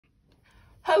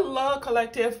Hello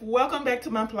collective, welcome back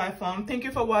to my platform. Thank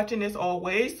you for watching as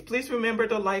always. Please remember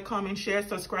to like, comment, share,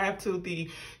 subscribe to the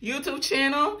YouTube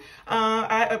channel.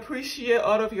 I appreciate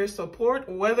all of your support.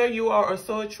 Whether you are a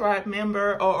soul tribe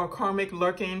member or a karmic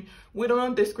lurking, we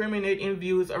don't discriminate in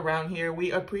views around here.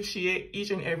 We appreciate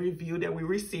each and every view that we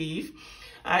receive.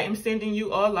 I am sending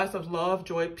you all lots of love,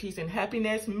 joy, peace, and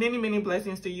happiness. Many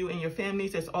blessings to you and your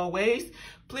families as always.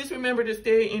 Please remember to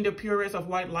stay in the purest of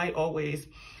white light always.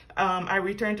 I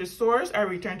return to source, I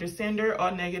return to sender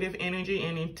all negative energy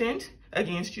and intent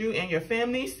against you and your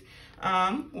families.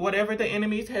 Whatever the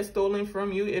enemies has stolen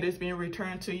from you, it is being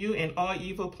returned to you, and all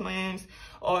evil plans,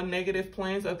 all negative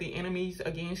plans of the enemies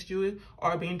against you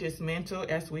are being dismantled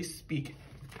as we speak.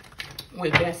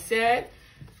 With that said,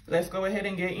 let's go ahead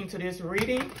and get into this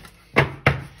reading.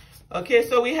 Okay,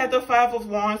 so we have the Five of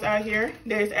Wands out here.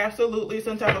 There's absolutely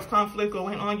some type of conflict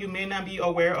going on. You may not be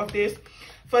aware of this.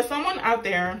 For someone out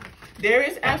there, there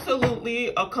is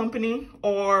absolutely a company,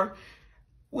 or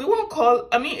we won't call,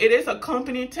 it is a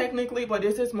company technically, but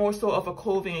this is more so of a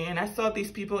coven. And I saw these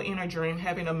people in a dream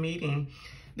having a meeting.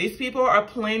 These people are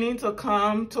planning to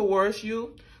come towards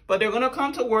you, but they're going to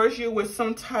come towards you with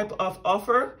some type of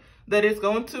offer that is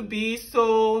going to be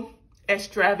so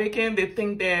extravagant. They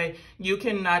think that you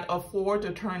cannot afford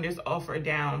to turn this offer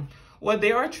down. What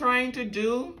they are trying to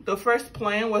do, the first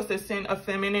plan was to send a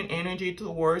feminine energy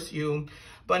towards you.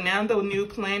 But now the new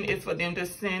plan is for them to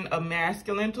send a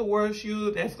masculine towards you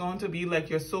that's going to be like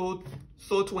your soul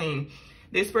twin.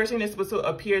 This person is supposed to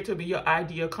appear to be your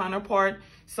ideal counterpart,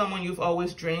 someone you've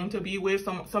always dreamed to be with,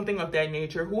 something of that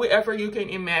nature. Whoever you can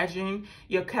imagine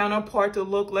your counterpart to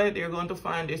look like, they're going to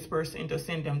find this person to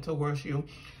send them towards you.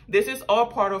 This is all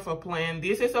part of a plan.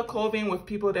 This is a coven with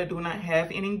people that do not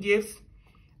have any gifts.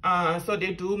 So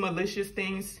they do malicious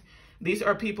things. These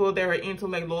are people that are into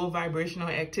like low vibrational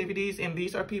activities, and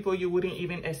these are people you wouldn't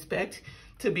even expect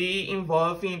to be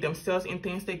involving themselves in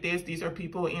things like this. These are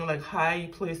people in like high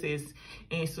places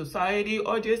in society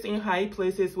or just in high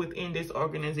places within this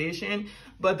organization.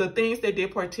 But the things that they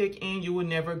partake in, you would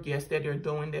never guess that they're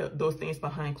doing those things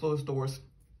behind closed doors.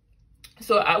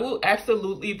 So I will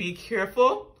absolutely be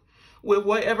careful with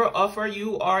whatever offer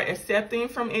you are accepting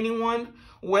from anyone.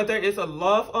 Whether it's a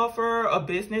love offer, a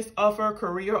business offer,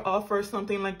 career offer,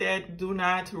 something like that, do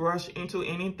not rush into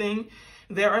anything.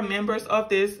 There are members of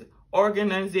this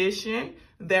organization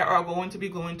that are going to be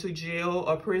going to jail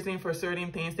or prison for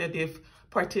certain things that they've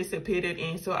participated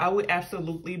in. So I would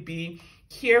absolutely be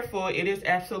careful. It is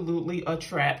absolutely a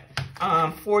trap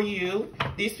for you.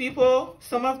 These people,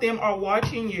 some of them are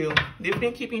watching you. They've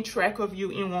been keeping track of you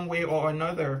in one way or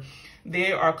another.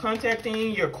 They are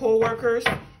contacting your co-workers,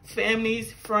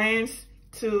 families, friends,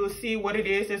 to see what it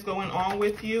is that's going on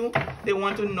with you. They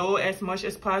want to know as much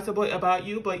as possible about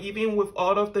you, but even with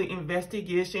all of the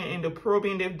investigation and the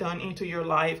probing they've done into your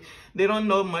life, they don't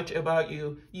know much about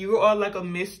you. You are like a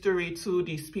mystery to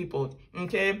these people,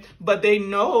 okay? But they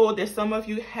know that some of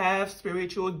you have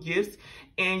spiritual gifts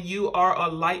and you are a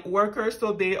light worker,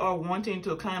 so they are wanting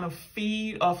to kind of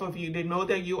feed off of you. They know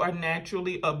that you are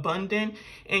naturally abundant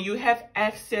and you have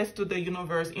access to the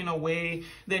universe in a way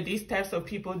that these types of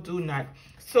people do not.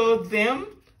 So them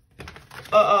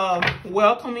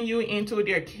welcoming you into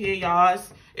their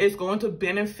chaos is going to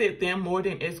benefit them more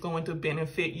than it's going to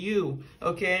benefit you,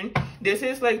 okay? This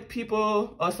is like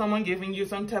people or someone giving you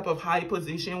some type of high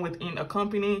position within a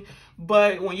company,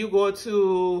 but when you go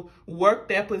to work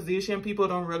that position, people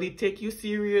don't really take you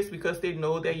serious because they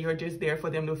know that you're just there for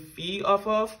them to feed off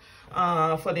of,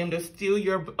 for them to steal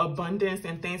your abundance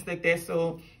and things like that.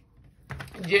 So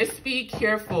just be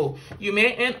careful. You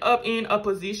may end up in a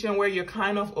position where you're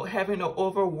kind of having to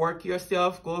overwork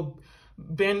yourself, go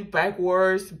bend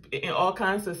backwards and all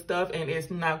kinds of stuff, and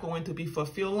it's not going to be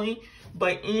fulfilling.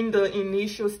 But in the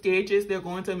initial stages, they're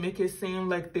going to make it seem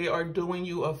like they are doing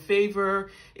you a favor.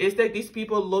 It's like these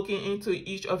people looking into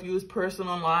each of you's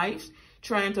personal lives,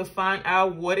 trying to find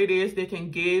out what it is they can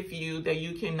give you that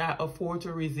you cannot afford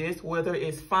to resist, whether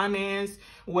it's finance,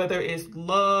 whether it's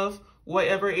love,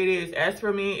 whatever it is. As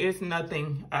for me, it's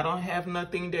nothing. I don't have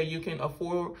nothing that you can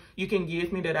afford, you can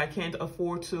give me that I can't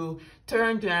afford to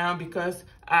turn down, because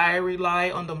I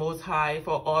rely on the Most High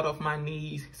for all of my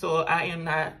needs. So I am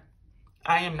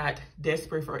not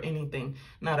desperate for anything.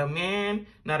 Not a man,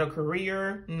 not a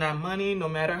career, not money. No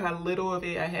matter how little of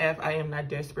it I have, I am not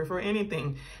desperate for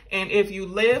anything. And if you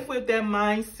live with that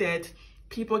mindset,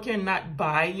 People cannot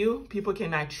buy you. People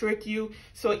cannot trick you.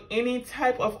 So any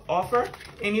type of offer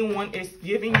anyone is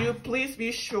giving you, please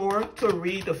be sure to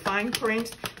read the fine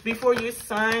print before you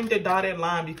sign the dotted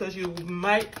line, because you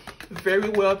might very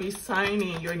well be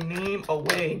signing your name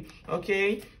away,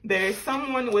 okay? There is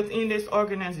someone within this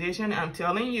organization, I'm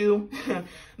telling you,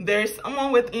 there's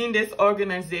someone within this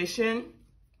organization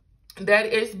that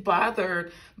is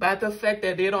bothered by the fact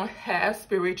that they don't have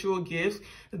spiritual gifts.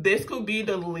 This could be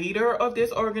the leader of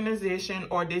this organization,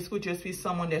 or this could just be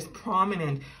someone that's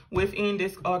prominent within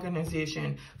this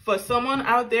organization. For someone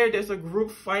out there, there's a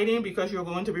group fighting because you're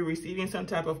going to be receiving some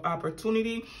type of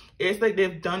opportunity. It's like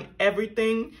they've done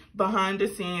everything behind the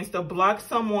scenes to block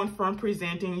someone from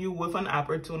presenting you with an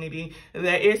opportunity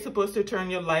that is supposed to turn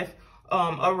your life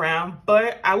around.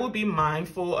 But I would be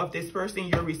mindful of this person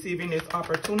you're receiving this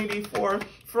opportunity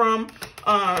from.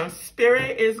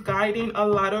 Spirit is guiding a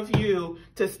lot of you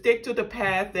to stick to the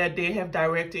path that they have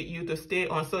directed you to stay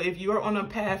on. So if you are on a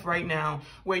path right now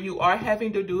where you are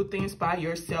having to do things by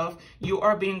yourself, you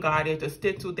are being guided to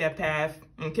stick to that path.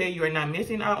 Okay, you are not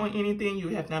missing out on anything. You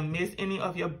have not missed any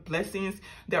of your blessings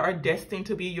that are destined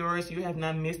to be yours. You have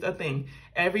not missed a thing.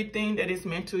 Everything that is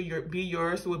meant to be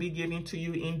yours will be given to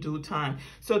you in due time.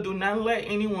 So do not let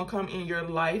anyone come in your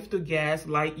life to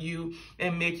gaslight you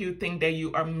and make you think that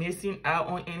you are missing out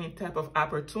on any type of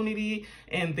opportunity,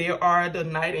 and there are the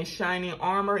knight in shining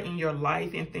armor in your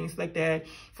life and things like that.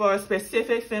 For a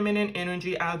specific feminine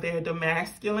energy out there, the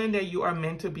masculine that you are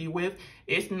meant to be with,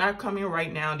 it's not coming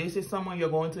right now. This is someone you're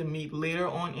going to meet later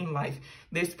on in life.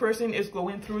 This person is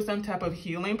going through some type of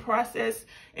healing process,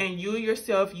 and you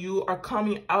yourself, you are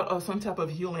coming out of some type of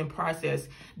healing process,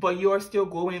 but you are still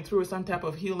going through some type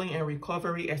of healing and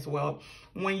recovery as well.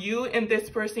 When you and this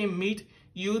person meet,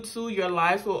 you two, your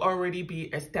lives will already be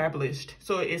established.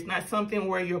 So it's not something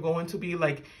where you're going to be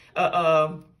like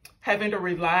having to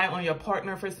rely on your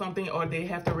partner for something, or they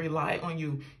have to rely on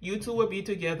you. You two will be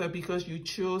together because you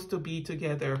choose to be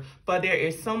together. But there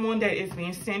is someone that is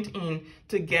being sent in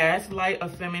to gaslight a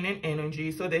feminine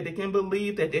energy so that they can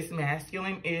believe that this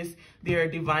masculine is their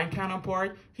divine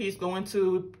counterpart. He's going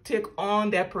to take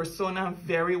on that persona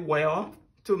very well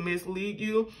to mislead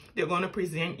you. They're going to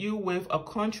present you with a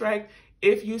contract.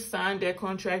 If you sign that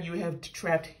contract, you have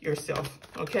trapped yourself,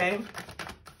 okay?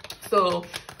 So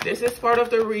this is part of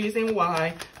the reason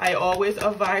why I always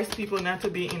advise people not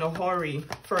to be in a hurry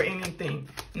for anything.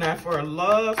 Not for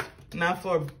love, not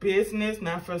for business,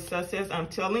 not for success. I'm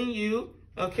telling you,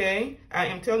 okay? I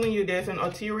am telling you there's an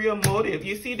ulterior motive.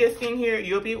 You see this thing here?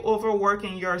 You'll be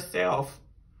overworking yourself.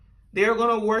 They're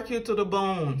going to work you to the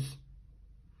bones.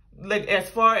 Like as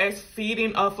far as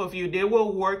feeding off of you, they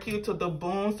will work you to the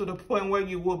bones to the point where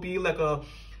you will be like a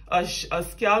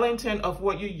skeleton of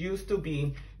what you used to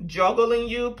be, juggling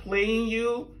you, playing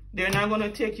you. They're not going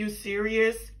to take you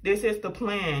serious. This is the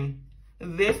plan.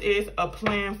 This is a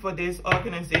plan for this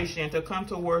organization to come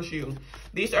towards you.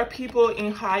 These are people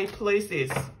in high places,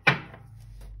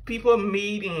 people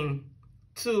meeting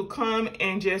to come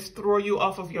and just throw you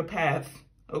off of your path,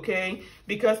 okay?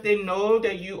 Because they know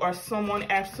that you are someone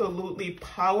absolutely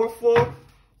powerful.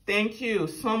 Thank you.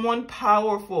 Someone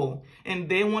powerful, and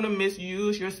they want to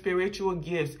misuse your spiritual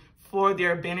gifts for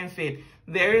their benefit.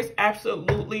 There is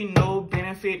absolutely no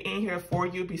benefit in here for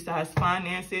you besides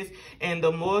finances, and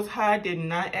the Most High did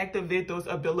not activate those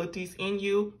abilities in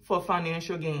you for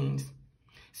financial gains.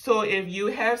 So if you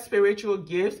have spiritual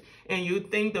gifts and you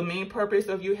think the main purpose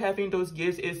of you having those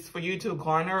gifts is for you to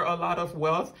garner a lot of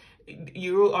wealth,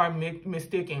 you are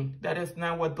mistaken. That is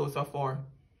not what those are for.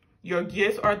 Your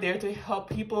gifts are there to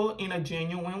help people in a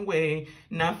genuine way,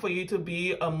 not for you to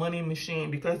be a money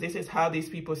machine, because this is how these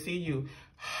people see you.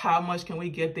 How much can we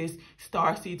get this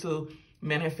starseed to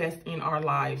manifest in our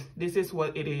lives? This is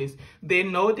what it is. They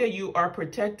know that you are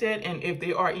protected, and if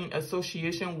they are in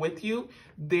association with you,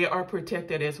 they are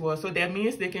protected as well. So that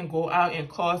means they can go out and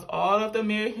cause all of the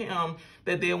mayhem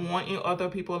that they want in other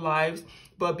people's lives,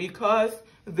 but because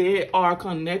they are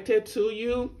connected to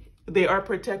you, they are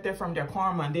protected from their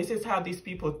karma. This is how these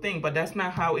people think, but that's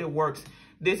not how it works.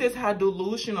 This is how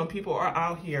delusional people are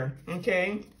out here,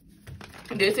 okay?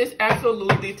 This is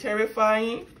absolutely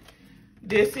terrifying.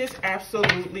 This is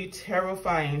absolutely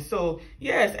terrifying. So,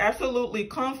 yes, absolutely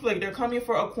conflict. They're coming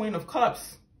for a Queen of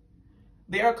Cups.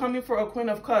 They are coming for a Queen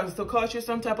of Cups to cause you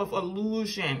some type of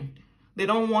illusion. They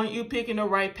don't want you picking the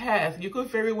right path. You could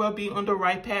very well be on the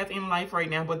right path in life right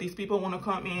now, but these people want to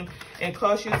come in and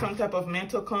cause you some type of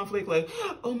mental conflict. Like,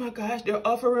 oh my gosh, they're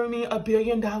offering me $1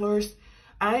 billion.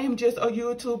 I am just a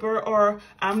YouTuber, or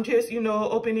I'm just,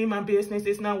 opening my business.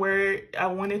 It's not where I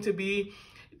want it to be.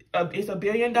 it's $1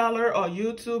 billion, or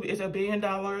YouTube is $1 billion,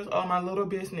 or my little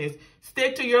business.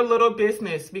 Stick to your little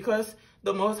business, because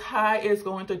the Most High is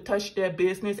going to touch that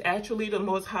business. Actually, the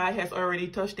Most High has already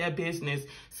touched that business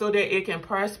so that it can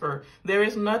prosper. There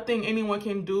is nothing anyone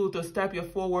can do to stop your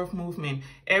forward movement.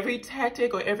 Every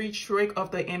tactic or every trick of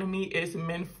the enemy is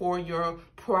meant for your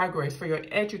progress, for your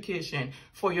education,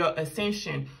 for your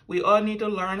ascension. We all need to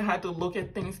learn how to look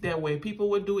at things that way. People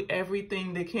will do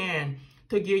everything they can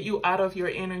to get you out of your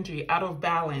energy, out of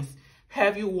balance,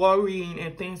 have you worrying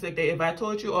and things like that. If I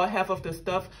told you all half of the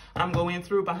stuff I'm going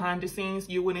through behind the scenes,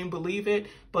 you wouldn't believe it.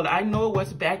 But I know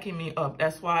what's backing me up.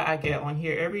 That's why I get on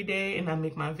here every day and I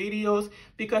make my videos,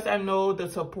 because I know the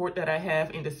support that I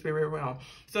have in the spirit realm.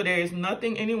 So there is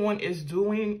nothing anyone is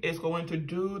doing, is going to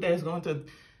do, that is going to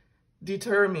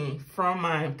deter me from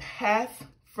my path,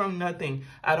 from nothing.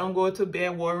 I don't go to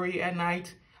bed worried at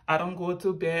night. I don't go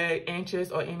to bed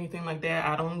anxious or anything like that.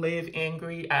 I don't live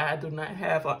angry. I do not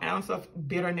have an ounce of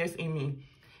bitterness in me.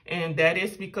 And that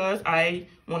is because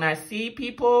when I see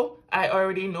people, I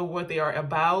already know what they are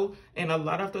about. And a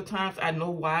lot of the times I know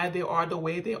why they are the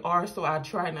way they are. So I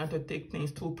try not to take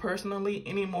things too personally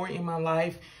anymore in my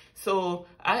life. So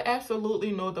I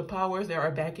absolutely know the powers that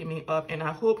are backing me up. And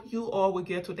I hope you all will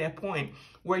get to that point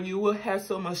where you will have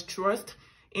so much trust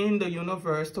in the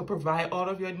universe to provide all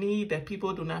of your need that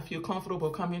people do not feel comfortable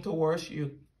coming towards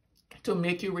you to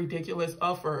make you ridiculous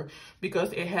offer,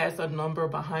 because it has a number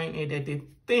behind it that they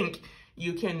think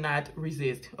you cannot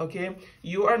resist. Okay,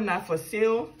 you are not for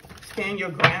sale. Stand your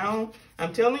ground.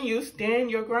 I'm telling you,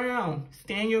 stand your ground.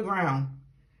 Stand your ground.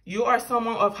 You are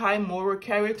someone of high moral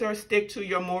character. Stick to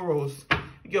your morals.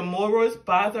 Your morals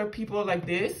bother people like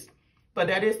this, but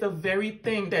that is the very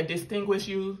thing that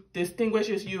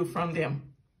distinguishes you from them.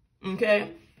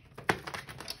 Okay,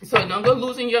 so don't go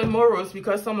losing your morals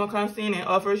because someone comes in and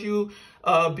offers you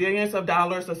billions of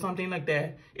dollars or something like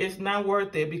that. It's not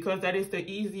worth it, because that is the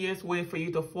easiest way for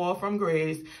you to fall from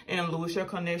grace and lose your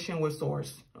connection with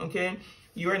source. Okay,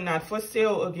 you are not for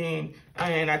sale again.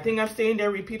 And I think I'm saying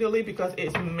that repeatedly because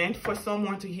it's meant for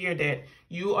someone to hear that.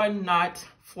 You are not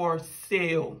for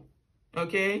sale.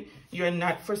 Okay, you're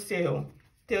not for sale.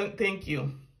 Thank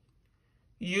you.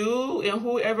 You and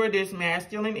whoever this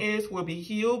masculine is will be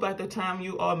healed by the time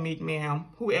you all meet, ma'am,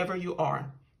 whoever you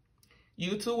are.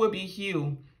 You two will be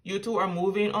healed. You two are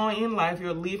moving on in life.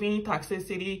 You're leaving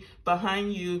toxicity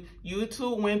behind you. You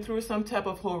two went through some type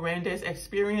of horrendous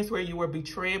experience where you were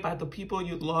betrayed by the people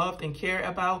you loved and cared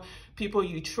about, people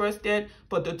you trusted.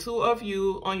 But the two of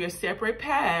you on your separate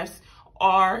paths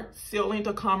are sailing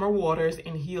to calmer waters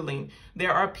and healing.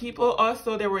 There are people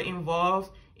also that were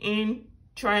involved in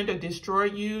trying to destroy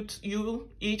you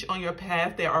each on your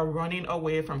path. They are running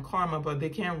away from karma, but they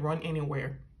can't run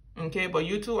anywhere. Okay, but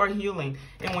you two are healing.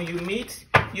 And when you meet,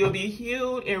 you'll be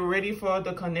healed and ready for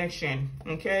the connection.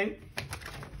 Okay,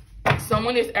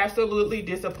 someone is absolutely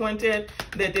disappointed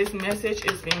that this message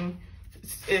is being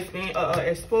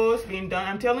exposed, being done.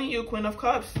 I'm telling you, Queen of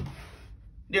Cups,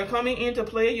 they're coming in to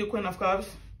play you, Queen of Cups.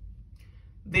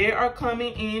 They are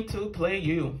coming in to play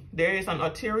you. There is an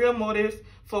ulterior motive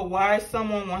for why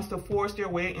someone wants to force their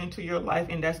way into your life,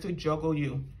 and that's to juggle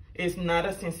you. It's not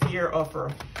a sincere offer.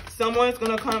 Someone's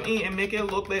going to come in and make it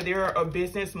look like they're a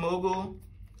business mogul.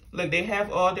 Like they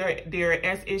have all their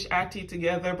SHIT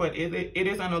together, but it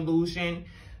is an illusion.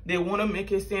 They want to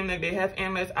make it seem like they have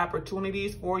endless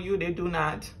opportunities for you. They do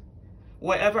not.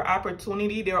 Whatever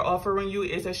opportunity they're offering you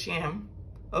is a sham.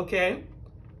 Okay?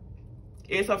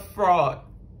 It's a fraud.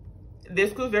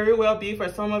 This could very well be, for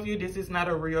some of you, this is not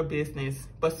a real business,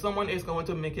 but someone is going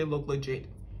to make it look legit.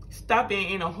 Stop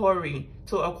being in a hurry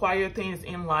to acquire things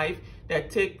in life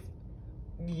that take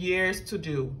years to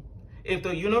do. If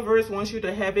the universe wants you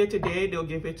to have it today, they'll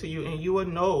give it to you, and you will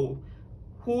know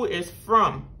who it's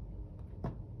from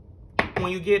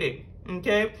when you get it.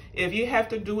 Okay? If you have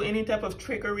to do any type of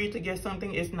trickery to get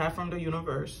something, it's not from the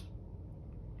universe.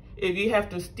 If you have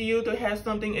to steal to have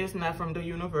something, it's not from the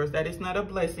universe. That is not a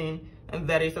blessing, and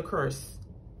that is a curse.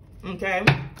 Okay?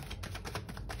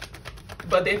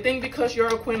 But they think because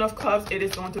you're a Queen of Cups, it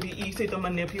is going to be easy to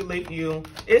manipulate you.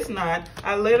 It's not.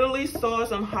 I literally saw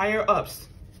some higher ups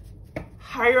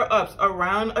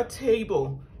around a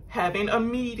table having a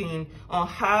meeting on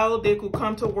how they could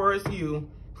come towards you,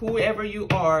 whoever you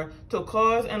are, to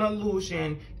cause an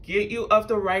illusion, get you off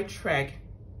the right track,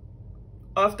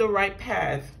 off the right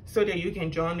path, so that you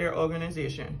can join their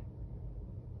organization.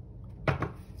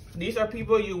 These are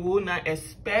people you will not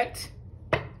expect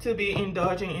to be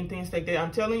indulging in things like that.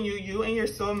 I'm telling you, you and your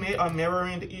soulmate are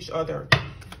mirroring each other.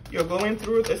 You're going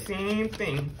through the same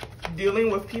thing, dealing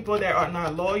with people that are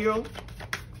not loyal.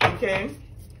 Okay,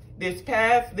 This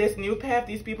path, this new path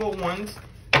these people want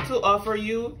to offer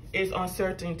you is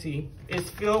uncertainty. It's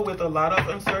filled with a lot of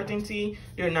uncertainty.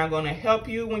 They're not going to help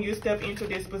you when you step into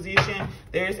this position.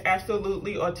 There's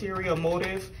absolutely ulterior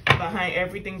motive behind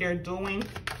everything they're doing.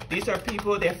 These are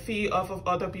people that feed off of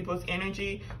other people's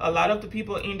energy. A lot of the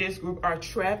people in this group are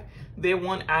trapped. They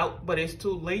want out, but it's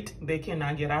too late. They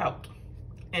cannot get out.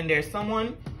 And there's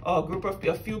someone, a group of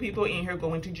a few people in here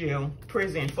going to jail,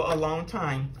 prison for a long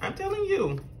time. I'm telling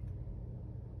you,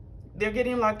 they're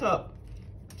getting locked up.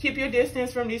 Keep your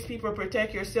distance from these people.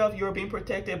 Protect yourself. You're being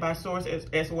protected by source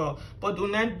as well. But do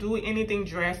not do anything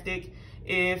drastic.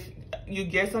 If you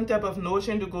get some type of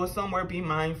notion to go somewhere, be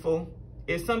mindful.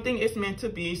 If something is meant to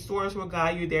be, source will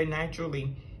guide you there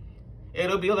naturally.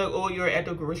 It'll be like, oh, you're at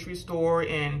the grocery store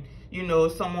and, you know,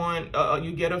 someone,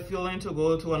 you get a feeling to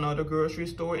go to another grocery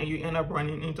store and you end up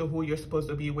running into who you're supposed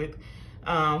to be with.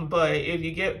 But if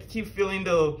you keep feeling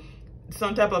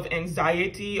some type of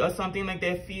anxiety or something like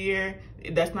that, fear,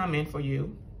 that's not meant for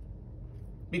you.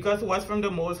 Because what's from the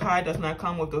Most High does not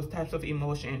come with those types of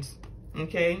emotions.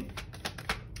 Okay?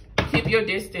 Keep your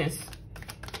distance.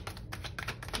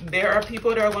 There are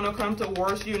people that are going to come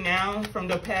towards you now from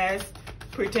the past,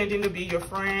 pretending to be your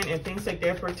friend and things like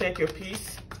that. Protect your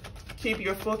peace. Keep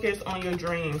your focus on your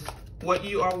dreams, what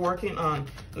you are working on.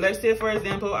 Let's say, for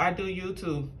example, I do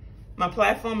YouTube. My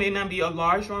platform may not be a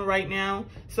large one right now,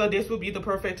 so this would be the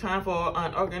perfect time for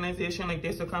an organization like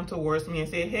this to come towards me and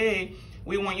say, hey,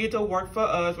 we want you to work for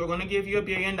us. We're going to give you $1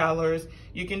 billion.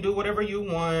 You can do whatever you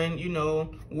want, you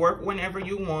know, work whenever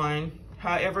you want,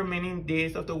 however many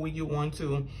days of the week you want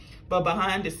to. But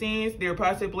behind the scenes, they're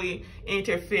possibly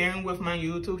interfering with my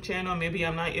YouTube channel. Maybe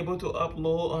I'm not able to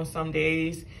upload on some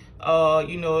days.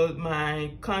 You know,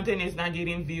 my content is not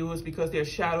getting views because they're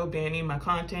shadow banning my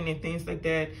content and things like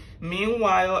that.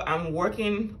 Meanwhile, I'm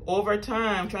working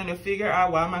overtime trying to figure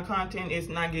out why my content is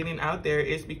not getting out there.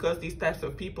 It's because these types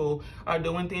of people are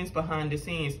doing things behind the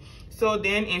scenes. So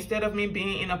then instead of me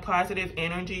being in a positive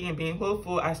energy and being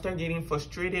hopeful, I start getting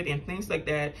frustrated and things like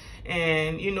that.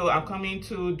 And, you know, I'm coming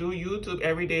to do YouTube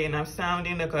every day and I'm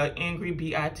sounding like an angry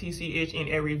bitch in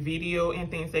every video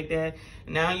and things like that.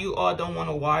 Now you all don't want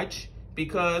to watch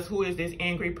because who is this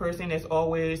angry person that's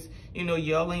always, you know,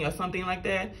 yelling or something like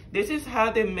that? This is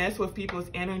how they mess with people's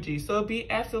energy. So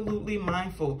be absolutely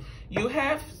mindful. You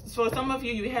have, for some of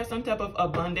you, you have some type of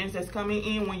abundance that's coming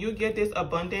in. When you get this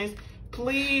abundance,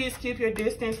 please keep your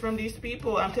distance from these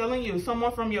people. I'm telling you,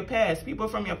 someone from your past, people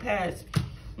from your past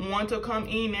want to come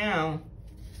in now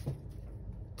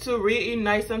to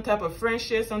reignite some type of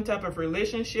friendship, some type of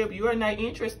relationship. You are not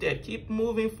interested. Keep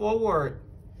moving forward.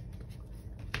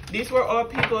 These were all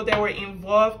people that were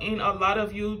involved in a lot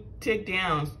of you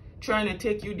takedowns, trying to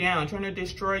take you down, trying to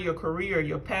destroy your career,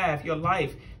 your path, your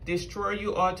life, destroy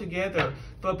you altogether.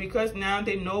 But because now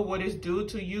they know what is due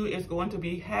to you is going to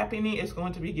be happening, it's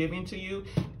going to be given to you,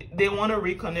 they want to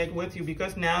reconnect with you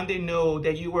because now they know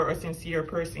that you were a sincere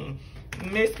person.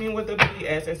 Miss me with the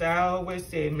BS, as I always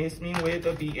say, miss me with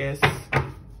the BS.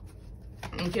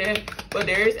 Okay, but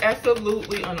there is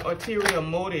absolutely an ulterior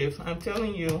motive. I'm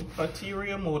telling you,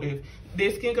 ulterior motive.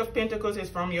 This King of Pentacles is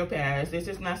from your past. This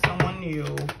is not someone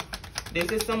new.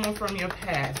 This is someone from your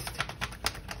past.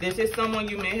 This is someone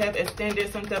you may have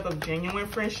extended some type of genuine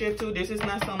friendship to. This is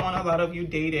not someone a lot of you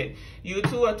dated. You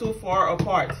two are too far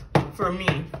apart for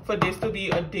me, for this to be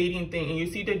a dating thing. And you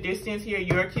see the distance here.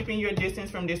 You're keeping your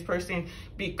distance from this person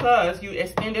because you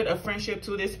extended a friendship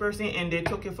to this person and they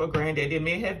took it for granted. They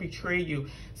may have betrayed you.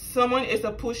 Someone is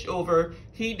a pushover.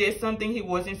 He did something he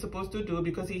wasn't supposed to do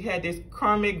because he had this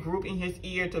karmic group in his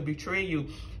ear to betray you.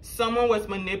 Someone was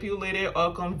manipulated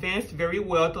or convinced very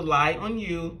well to lie on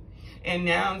you, and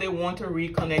now they want to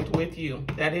reconnect with you.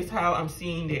 That is how I'm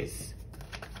seeing this.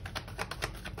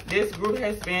 This group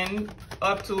has been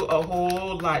up to a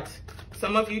whole lot.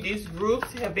 Some of you, these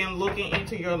groups have been looking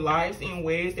into your lives in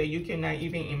ways that you cannot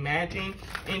even imagine,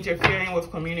 interfering with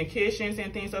communications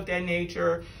and things of that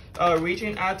nature,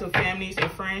 reaching out to families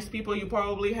and friends, people you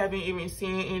probably haven't even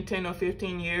seen in 10 or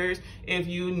 15 years. If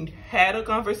you had a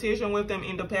conversation with them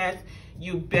in the past,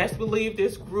 you best believe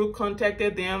this group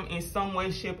contacted them in some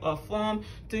way, shape, or form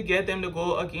to get them to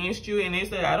go against you. And they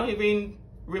said, I don't even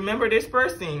remember this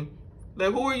person.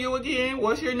 Like, who are you again?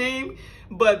 What's your name?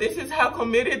 But this is how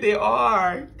committed they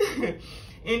are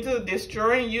into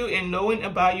destroying you and knowing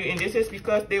about you. And this is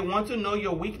because they want to know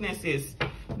your weaknesses.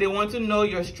 They want to know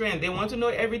your strength. They want to know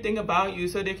everything about you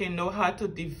so they can know how to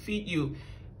defeat you.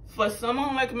 For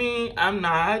someone like me, I'm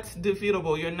not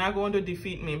defeatable. You're not going to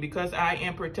defeat me because I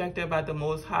am protected by the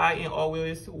Most High and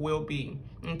always will be.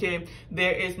 Okay?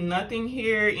 There is nothing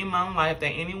here in my life that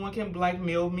anyone can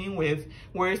blackmail me with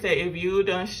where it says, if you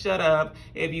don't shut up,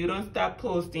 if you don't stop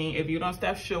posting, if you don't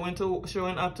stop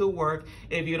showing up to work,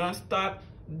 if you don't stop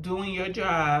doing your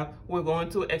job, we're going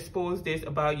to expose this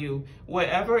about you.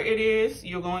 Whatever it is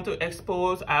you're going to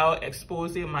expose, I'll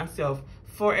expose it myself.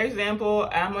 For example,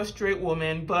 I'm a straight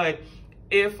woman, but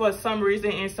if for some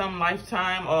reason in some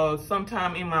lifetime or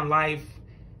sometime in my life,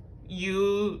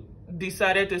 you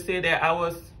decided to say that I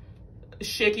was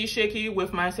shaky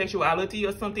with my sexuality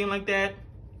or something like that,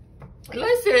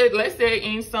 let's say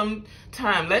in some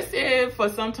time, let's say for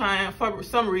some time, for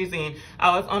some reason,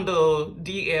 I was on the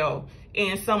DL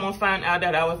and someone found out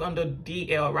that I was on the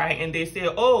DL, right? And they said,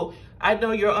 oh, I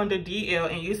know you're under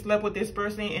DL and you slept with this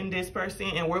person and this person,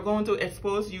 and we're going to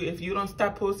expose you if you don't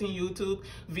stop posting YouTube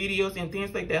videos and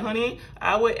things like that. Honey,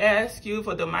 I would ask you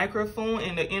for the microphone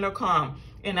and the intercom,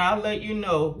 and I'll let you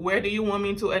know. Where do you want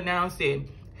me to announce it?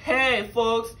 Hey,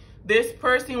 folks, this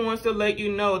person wants to let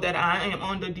you know that I am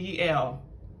on the DL.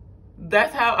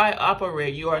 That's how I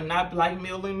operate. You are not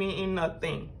blackmailing me in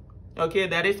nothing. Okay,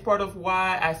 that is part of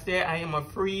why I said I am a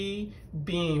free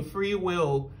being, free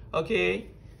will. Okay?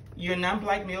 You're not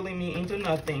blackmailing me into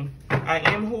nothing. I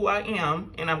am who I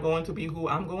am, and I'm going to be who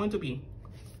I'm going to be.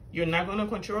 You're not going to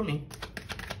control me.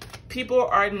 People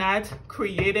are not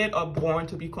created or born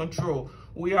to be controlled.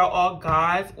 We are all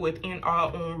gods within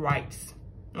our own rights.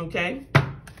 Okay?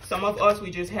 Some of us,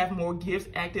 we just have more gifts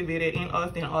activated in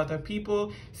us than other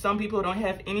people. Some people don't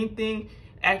have anything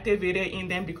activated in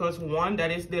them because one,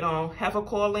 that is, they don't have a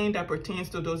calling that pertains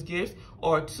to those gifts,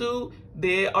 or two,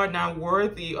 they are not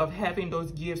worthy of having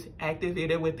those gifts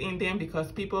activated within them,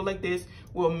 because people like this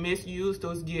will misuse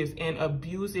those gifts and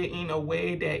abuse it in a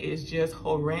way that is just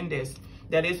horrendous.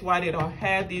 That is why they don't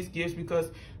have these gifts,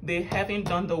 because they haven't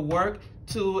done the work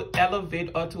to elevate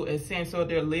or to ascend. So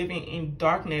they're living in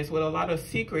darkness with a lot of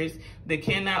secrets they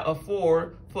cannot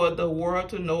afford for the world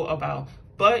to know about.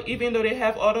 But even though they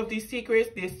have all of these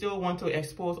secrets, they still want to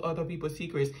expose other people's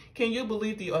secrets. Can you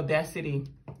believe the audacity?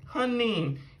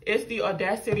 Honey, it's the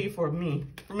audacity for me.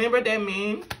 Remember that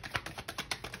meme?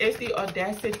 It's the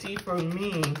audacity for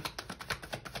me.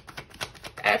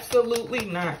 Absolutely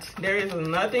not. There is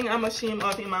nothing I'm ashamed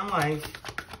of in my life.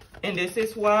 And this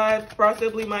is why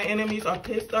possibly my enemies are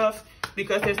pissed off,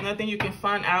 because there's nothing you can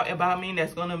find out about me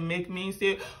that's going to make me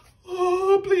say,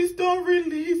 oh, please don't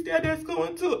release that. That's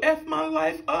going to F my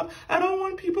life up. I don't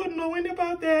want people knowing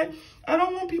about that. I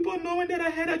don't want people knowing that I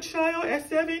had a child at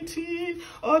 17,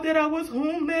 or that I was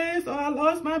homeless, or I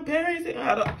lost my parents.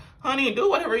 Honey, do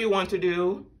whatever you want to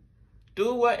do.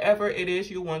 Do whatever it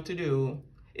is you want to do.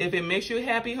 If it makes you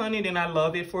happy, honey, then I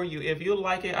love it for you. If you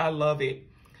like it, I love it.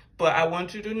 But I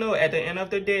want you to know, at the end of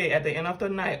the day, at the end of the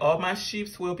night, all my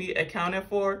sheeps will be accounted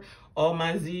for. All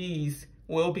my Z's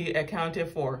will be accounted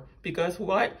for. Because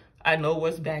what? I know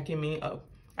what's backing me up.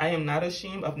 I am not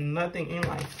ashamed of nothing in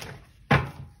life.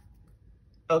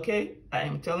 Okay? I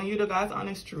am telling you the God's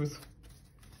honest truth.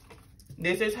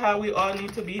 This is how we all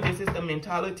need to be. This is the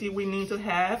mentality we need to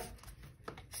have.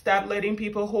 Stop letting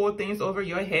people hold things over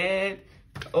your head.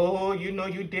 Oh, you know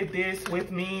you did this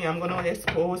with me. I'm going to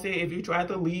expose it. If you try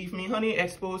to leave me, honey,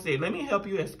 expose it. Let me help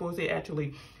you expose it,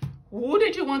 actually. Who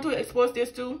did you want to expose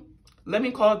this to? Let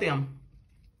me call them.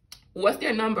 What's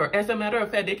their number? As a matter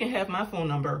of fact, they can have my phone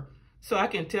number, so I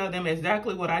can tell them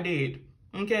exactly what I did.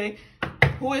 Okay?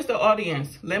 Who is the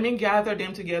audience? Let me gather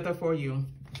them together for you.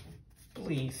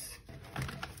 Please.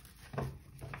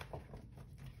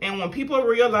 And when people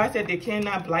realize that they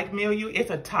cannot blackmail you,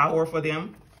 it's a tower for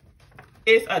them.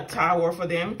 It's a tower for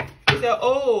them. They say,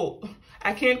 oh,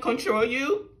 I can't control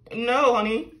you. No,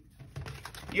 honey.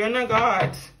 You're not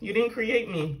God. You didn't create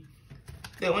me.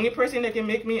 The only person that can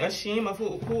make me ashamed of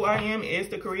who I am is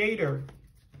the Creator.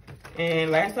 And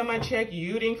last time I checked,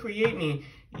 you didn't create me.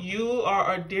 You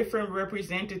are a different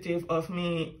representative of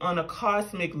me on a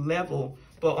cosmic level.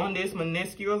 But on this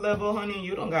minuscule level, honey,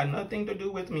 you don't got nothing to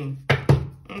do with me.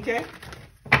 Okay?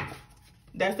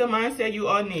 That's the mindset you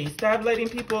all need. Stop letting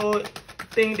people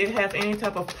think they have any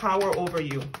type of power over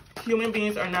you. Human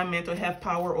beings are not meant to have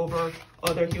power over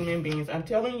other human beings. I'm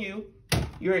telling you,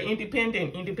 you're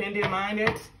independent,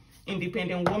 independent-minded,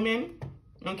 independent woman,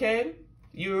 okay?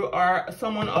 You are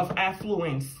someone of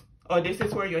affluence, or this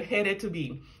is where you're headed to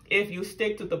be. If you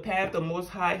stick to the path the Most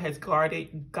High has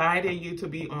guided you to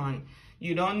be on.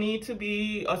 You don't need to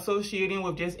be associating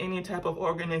with just any type of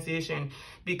organization,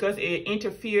 because it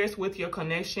interferes with your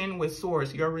connection with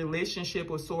Source, your relationship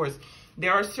with Source.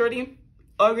 There are certain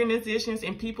organizations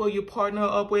and people you partner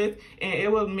up with, and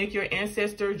it will make your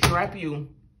ancestor drop you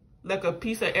like a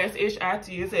piece of shit.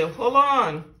 You say, hold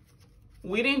on.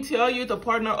 We didn't tell you to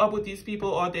partner up with these people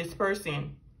or this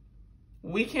person.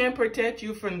 We can't protect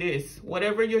you from this.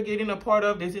 Whatever you're getting a part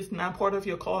of, this is not part of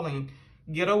your calling.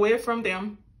 Get away from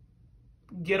them.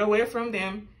 Get away from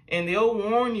them. And they'll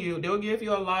warn you. They'll give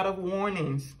you a lot of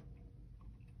warnings.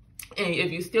 And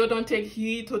if you still don't take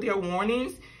heed to their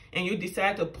warnings and you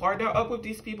decide to partner up with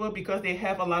these people because they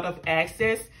have a lot of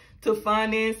access to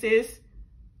finances,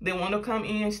 they want to come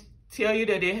in and tell you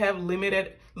that they have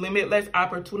limitless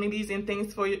opportunities and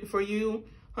things for you,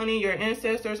 honey, your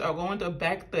ancestors are going to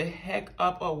back the heck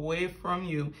up away from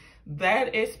you.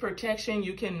 That is protection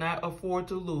you cannot afford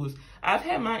to lose. I've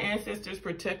had my ancestors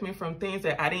protect me from things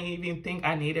that I didn't even think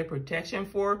I needed protection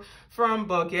from,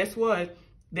 but guess what?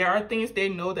 There are things they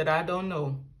know that I don't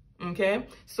know, okay?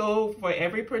 So for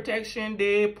every protection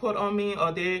they put on me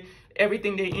or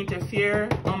everything they interfere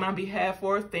on my behalf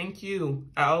for, thank you.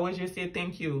 I always just say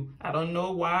thank you. I don't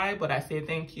know why, but I say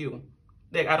thank you.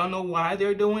 Like, I don't know why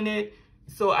they're doing it,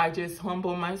 so I just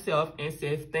humble myself and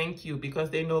say thank you because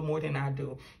they know more than I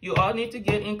do. You all need to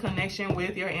get in connection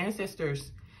with your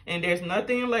ancestors. And there's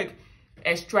nothing like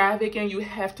extravagant you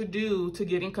have to do to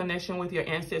get in connection with your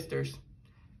ancestors.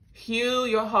 Heal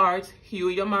your hearts,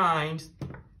 heal your minds.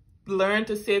 Learn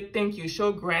to say thank you,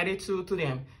 show gratitude to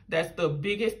them. That's the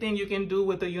biggest thing you can do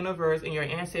with the universe and your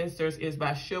ancestors is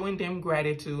by showing them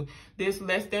gratitude. This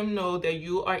lets them know that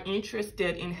you are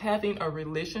interested in having a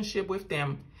relationship with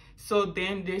them. So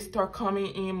then they start coming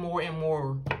in more and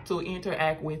more to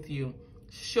interact with you.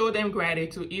 Show them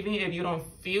gratitude. Even if you don't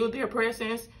feel their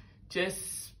presence,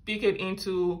 just speak it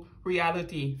into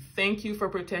reality. Thank you for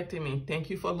protecting me. Thank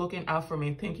you for looking out for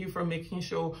me. Thank you for making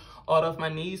sure all of my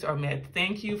needs are met.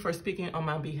 Thank you for speaking on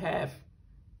my behalf.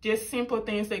 Just simple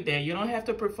things like that. You don't have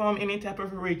to perform any type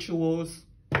of rituals.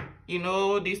 You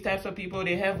know, these types of people,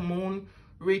 they have moon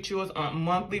rituals,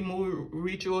 monthly moon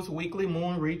rituals, weekly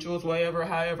moon rituals,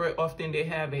 however often they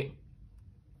have it.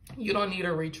 You don't need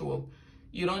a ritual.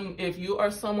 If you are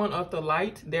someone of the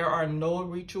light, there are no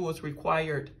rituals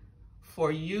required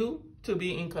for you to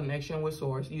be in connection with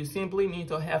source. You simply need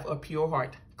to have a pure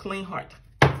heart, clean heart.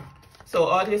 So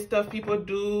all this stuff people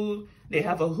do, they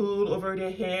have a hood over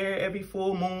their hair every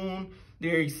full moon.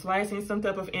 They're slicing some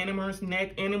type of animal's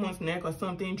neck or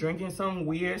something, drinking some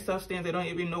weird substance they don't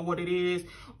even know what it is,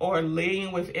 or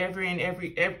laying with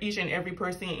each and every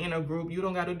person in a group. You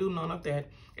don't got to do none of that.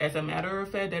 As a matter of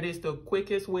fact, that is the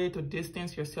quickest way to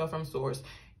distance yourself from source.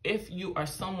 If you are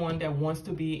someone that wants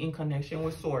to be in connection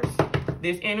with source.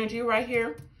 This energy right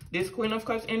here, this Queen of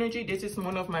Cups energy, this is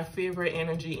one of my favorite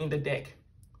energy in the deck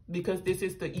because this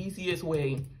is the easiest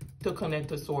way to connect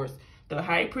to source. The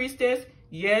High Priestess,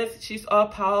 yes, she's all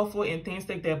powerful and things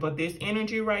like that, but this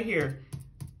energy right here,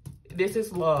 this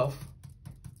is love.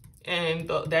 And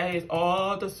that is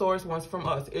all the source wants from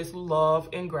us is love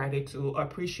and gratitude,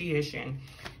 appreciation.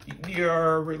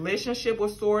 Your relationship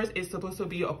with source is supposed to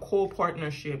be a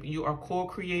co-partnership. You are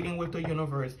co-creating with the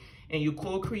universe, and you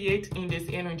co-create in this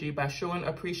energy by showing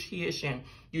appreciation.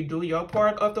 You do your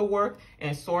part of the work,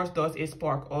 and source does its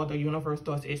part, or the universe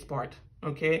does its part,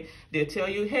 okay? They tell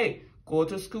you, hey, go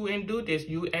to school and do this.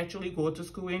 You actually go to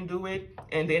school and do it,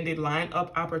 and then they line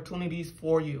up opportunities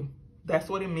for you. That's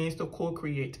what it means to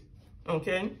co-create,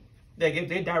 okay? Like if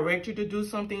they direct you to do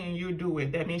something and you do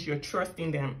it, that means you're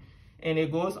trusting them. And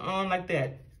it goes on like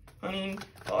that. Honey,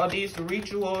 all these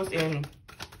rituals and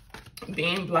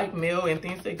being blackmailed and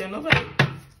things like that,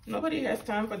 nobody has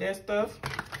time for that stuff.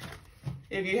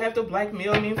 If you have to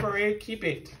blackmail me for it, keep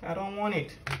it. I don't want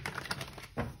it.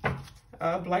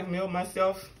 I'll blackmail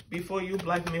myself before you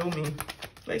blackmail me.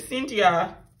 Like,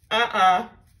 Cynthia,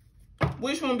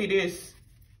 which one be this?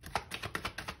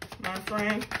 My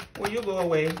friend, will you go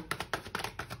away?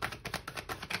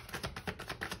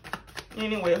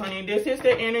 Anyway, honey, this is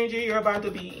the energy you're about to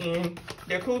be in.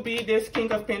 There could be this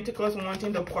King of Pentacles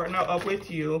wanting to partner up with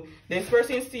you. This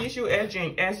person sees you as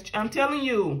I'm telling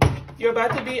you, you're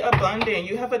about to be abundant.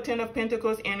 You have a 10 of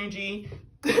Pentacles energy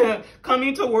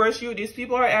coming towards you. These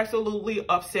people are absolutely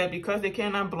upset because they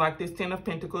cannot block this 10 of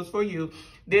Pentacles for you.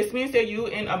 This means that you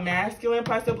and a masculine,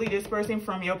 possibly this person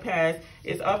from your past,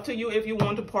 it's up to you if you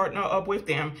want to partner up with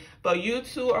them. But you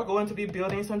two are going to be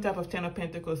building some type of 10 of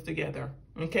Pentacles together,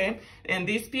 okay? And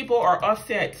these people are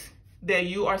upset that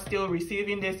you are still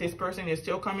receiving this. This person is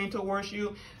still coming towards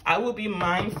you. I will be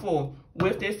mindful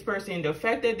with this person. The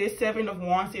fact that this 7 of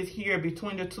Wands is here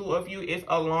between the two of you is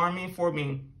alarming for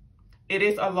me. It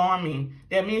is alarming.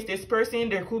 That means this person,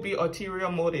 there could be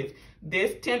ulterior motive.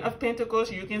 This 10 of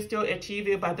Pentacles, you can still achieve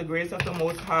it by the grace of the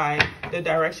Most High, the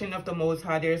direction of the Most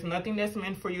High. There's nothing that's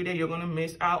meant for you that you're going to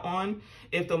miss out on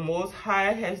if the Most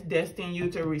High has destined you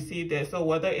to receive that. So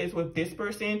whether it's with this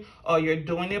person or you're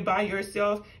doing it by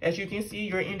yourself, as you can see,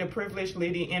 you're in the privileged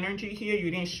lady energy here.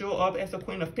 You didn't show up as a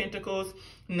Queen of Pentacles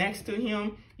next to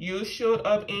him. You showed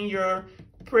up in your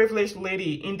privileged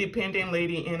lady, independent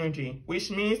lady energy, which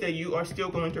means that you are still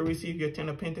going to receive your 10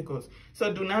 of Pentacles.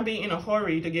 So do not be in a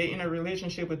hurry to get in a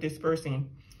relationship with this person.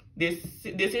 This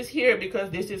is here because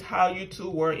this is how you two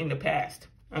were in the past.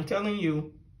 I'm telling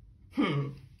you,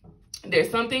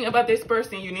 there's something about this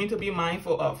person you need to be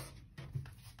mindful of.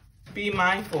 Be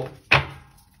mindful.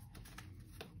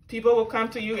 People will come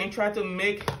to you and try to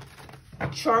make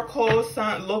charcoal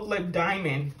sand look like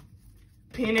diamond.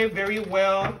 Paint it very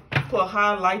well, put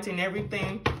highlights and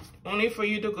everything, only for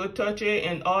you to go touch it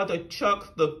and all the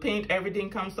chalk, the paint, everything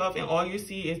comes off and all you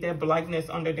see is that blackness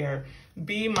under there.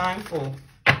 Be mindful.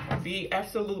 Be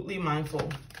absolutely mindful.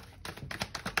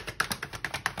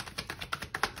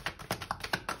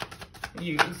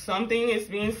 Something is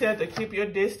being said to keep your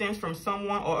distance from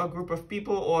someone or a group of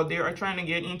people, or they are trying to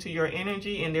get into your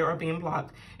energy and they are being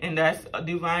blocked. And that's a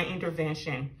divine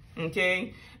intervention.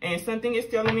 Okay? And something is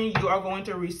telling me you are going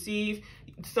to receive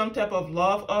some type of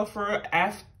love offer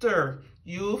after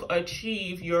you've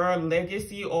achieved your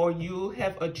legacy or you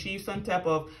have achieved some type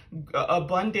of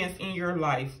abundance in your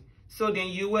life. So then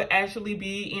you will actually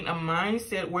be in a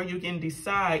mindset where you can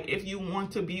decide if you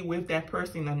want to be with that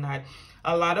person or not.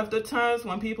 A lot of the times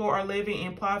when people are living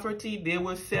in poverty, they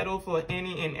will settle for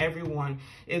any and everyone.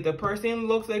 If the person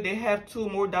looks like they have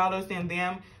 $2 more than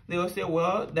them, they'll say,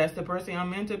 well, that's the person I'm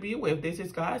meant to be with. This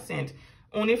is God sent.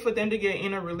 Only for them to get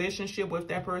in a relationship with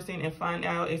that person and find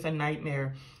out it's a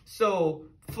nightmare. So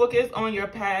focus on your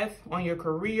path, on your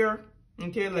career,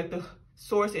 okay, like the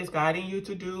source is guiding you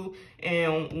to do.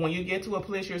 And when you get to a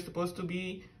place you're supposed to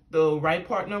be, the right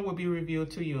partner will be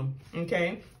revealed to you,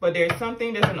 okay? But there's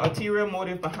something, there's an ulterior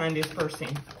motive behind this person.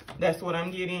 That's what I'm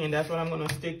getting, and that's what I'm going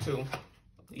to stick to.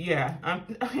 Yeah,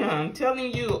 I'm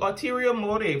telling you, ulterior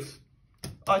motive.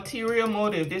 Ulterior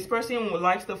motive. This person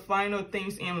likes the final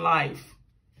things in life.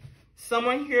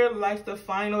 Someone here likes the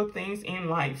final things in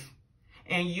life.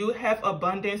 And you have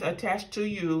abundance attached to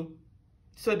you.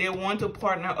 So they want to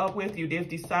partner up with you. They've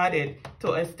decided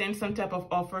to extend some type of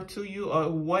offer to you or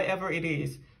whatever it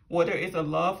is. Whether it's a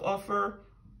love offer,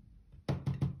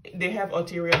 they have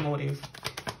ulterior motive.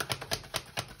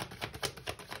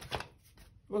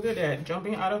 Look at that,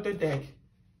 jumping out of the deck.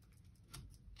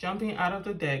 Jumping out of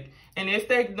the deck. And it's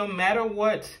like no matter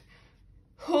what,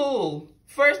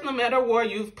 first, no matter what,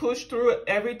 you've pushed through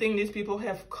everything these people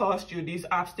have caused you, these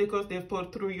obstacles they've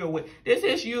put through your way. This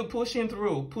is you pushing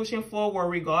through, pushing forward,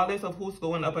 regardless of who's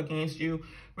going up against you,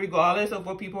 regardless of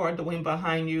what people are doing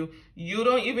behind you. You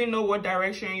don't even know what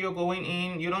direction you're going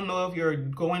in. You don't know if you're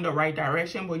going the right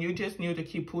direction, but you just need to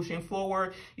keep pushing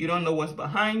forward. You don't know what's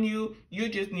behind you. You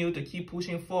just need to keep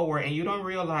pushing forward, and you don't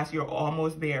realize you're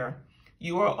almost there.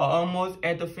 You are almost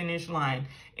at the finish line,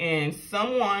 and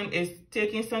someone is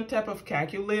taking some type of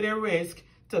calculated risk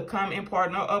to come and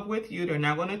partner up with you. They're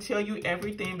not going to tell you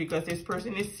everything because this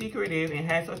person is secretive and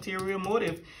has ulterior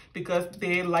motive because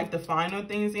they like the final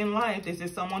things in life. This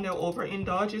is someone that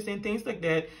overindulges in things like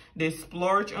that. They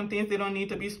splurge on things they don't need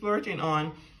to be splurging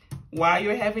on. While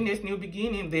you're having this new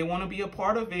beginning, they want to be a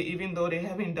part of it, even though they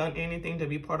haven't done anything to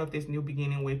be part of this new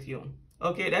beginning with you.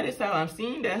 Okay, that is how I'm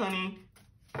seeing that, honey.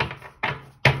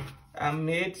 I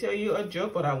may tell you a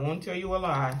joke, but I won't tell you a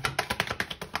lie.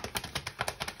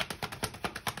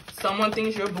 Someone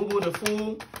thinks you're boo-boo the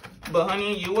fool, but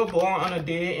honey, you were born on a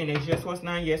day and it just was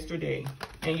not yesterday.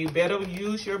 And you better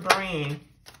use your brain.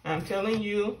 I'm telling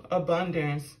you,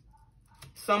 abundance.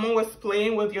 Someone was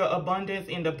playing with your abundance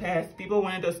in the past. People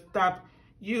wanted to stop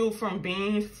you from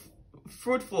being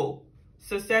fruitful,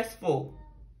 successful,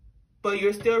 but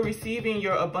you're still receiving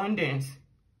your abundance.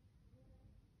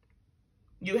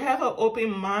 You have an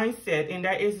open mindset, and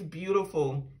that is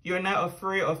beautiful. You're not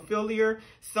afraid of failure.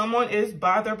 Someone is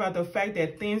bothered by the fact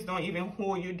that things don't even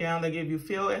hold you down. Like if you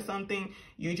fail at something,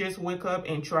 you just wake up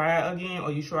and try again,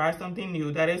 or you try something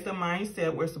new. That is the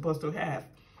mindset we're supposed to have.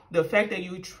 The fact that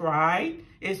you tried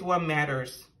is what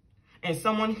matters. And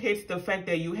someone hates the fact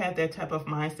that you have that type of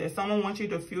mindset. Someone wants you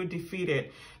to feel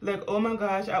defeated. Like, oh my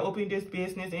gosh, I opened this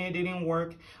business and it didn't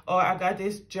work. Or I got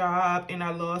this job and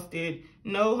I lost it.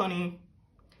 No, honey.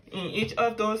 In each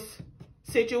of those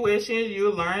situations, you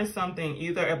learn something,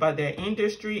 either about that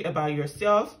industry, about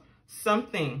yourself,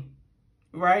 something,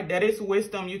 right? That is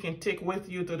wisdom you can take with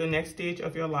you to the next stage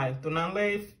of your life. Do not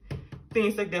let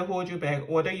things like that hold you back.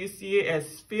 Whether you see it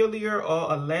as failure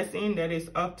or a lesson, that is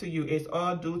up to you. It's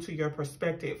all due to your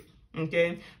perspective,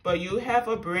 okay? But you have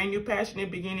a brand new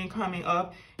passionate beginning coming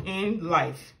up in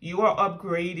life. You are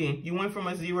upgrading. You went from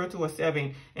a 0 to a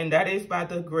 7, and that is by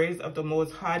the grace of the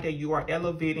Most High that you are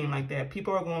elevating like that.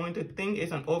 People are going to think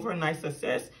it's an overnight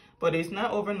success, but it's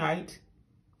not overnight.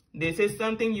 This is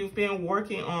something you've been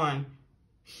working on.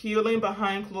 Healing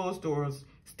behind closed doors.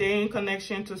 Stay in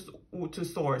connection to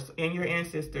source and your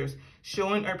ancestors,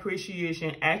 showing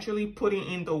appreciation, actually putting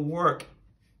in the work,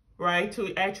 right,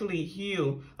 to actually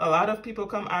heal. A lot of people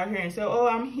come out here and say, oh,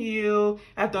 I'm healed,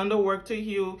 I've done the work to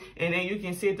heal, and then you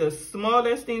can say the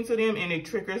smallest thing to them and it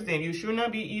triggers them. You should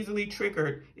not be easily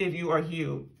triggered if you are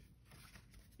healed.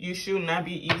 You should not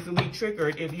be easily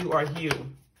triggered if you are healed.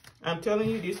 I'm telling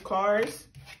you, these cards,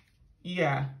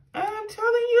 yeah, I'm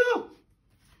telling you.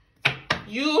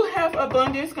 You have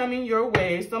abundance coming your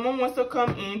way. Someone wants to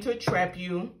come in to trap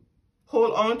you,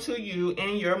 hold on to you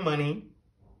and your money,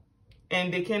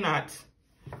 and they cannot.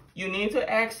 You need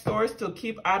to ask source to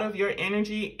keep out of your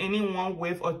energy anyone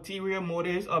with ulterior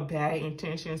motives or bad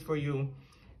intentions for you.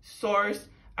 Source,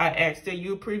 I ask that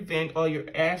you prevent, or you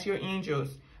ask your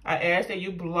angels, I ask that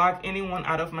you block anyone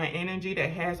out of my energy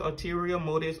that has ulterior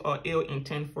motives or ill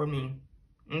intent for me.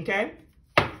 Okay?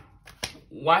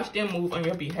 Watch them move on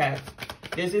your behalf.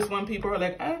 This is when people are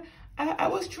like, I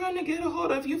was trying to get a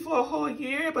hold of you for a whole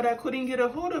year, but I couldn't get a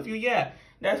hold of you. Yeah,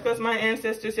 that's because my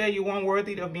ancestors said you weren't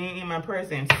worthy of being in my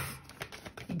presence.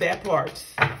 That part.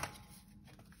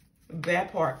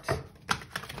 That part.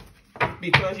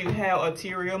 Because you had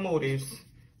ulterior motives.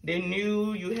 They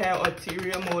knew you had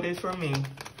ulterior motives for me.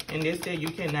 And they said you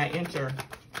cannot enter.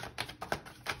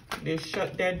 They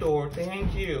shut that door.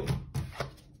 Thank you.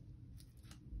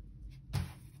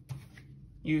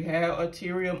 You have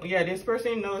ulterior, yeah, this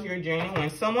person knows you're genuine.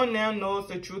 Someone now knows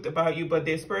the truth about you, but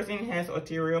this person has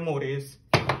ulterior motives.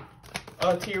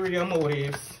 Ulterior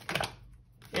motives.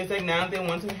 It's like now they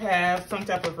want to have some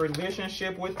type of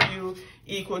relationship with you,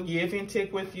 equal give and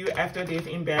take with you after they've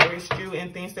embarrassed you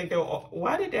and things like that.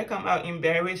 Why did that come out,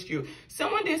 embarrassed you?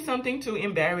 Someone did something to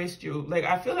embarrass you. Like,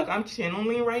 I feel like I'm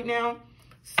channeling right now.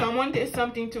 Someone did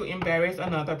something to embarrass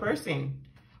another person.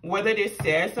 Whether they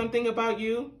said something about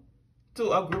you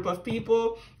to a group of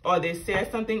people, or they said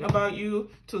something about you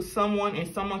to someone and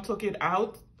someone took it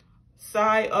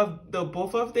outside of the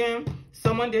both of them.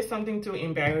 Someone did something to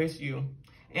embarrass you,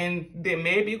 and they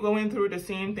may be going through the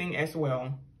same thing as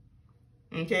well.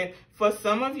 Okay, for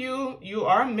some of you, you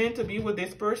are meant to be with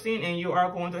this person, and you are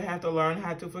going to have to learn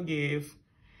how to forgive.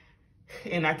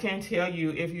 And I can't tell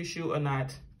you if you should or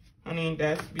not. I mean,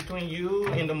 that's between you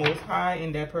and the Most High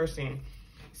and that person.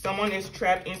 Someone is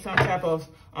trapped in some type of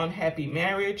unhappy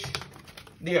marriage.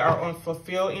 They are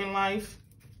unfulfilled in life.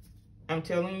 I'm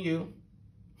telling you.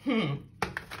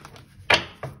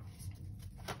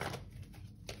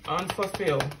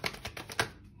 Unfulfilled.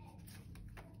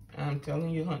 I'm telling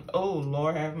you. Oh,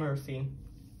 Lord have mercy.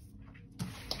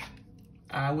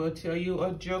 I will tell you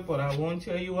a joke, but I won't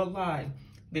tell you a lie.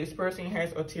 This person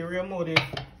has ulterior motive.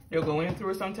 They're going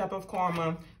through some type of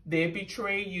karma. They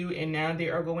betray you, and now they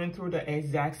are going through the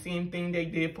exact same thing they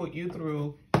did put you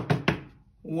through.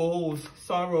 Woes,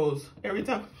 sorrows. Every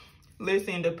time,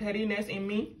 listen, the pettiness in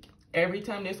me, every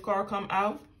time this card come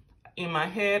out, in my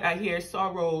head, I hear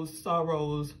sorrows,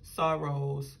 sorrows,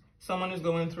 sorrows. Someone is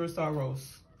going through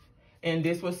sorrows. And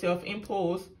this was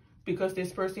self-imposed because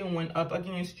this person went up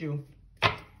against you.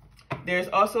 There's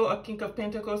also a King of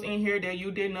Pentacles in here that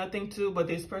you did nothing to, but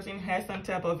this person has some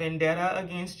type of vendetta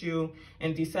against you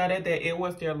and decided that it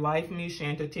was their life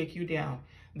mission to take you down,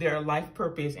 their life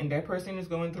purpose, and that person is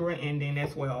going through an ending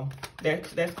as well.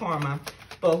 That's karma.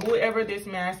 But whoever this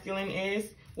masculine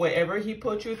is, whatever he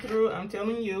put you through, I'm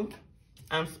telling you,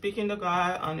 I'm speaking to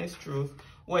God, honest truth.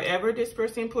 Whatever this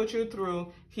person put you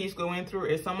through, he's going through.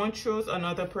 If someone chose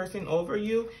another person over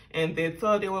you and they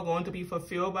thought they were going to be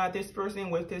fulfilled by this person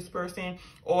with this person,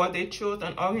 or they chose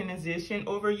an organization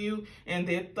over you and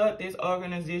they thought this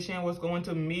organization was going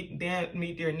to meet their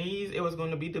needs, it was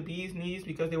going to be the bee's needs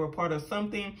because they were part of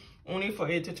something, only for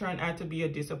it to turn out to be a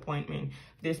disappointment.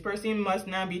 This person must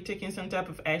now be taking some type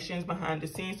of actions behind the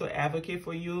scenes to advocate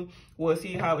for you. We'll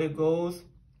see how it goes.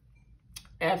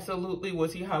 Absolutely, we'll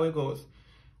see how it goes.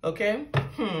 Okay?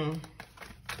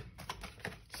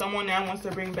 Someone now wants to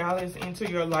bring balance into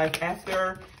your life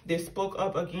after they spoke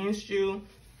up against you,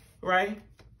 right?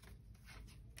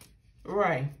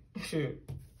 Right. Shoot.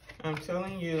 I'm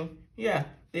telling you. Yeah,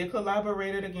 they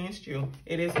collaborated against you.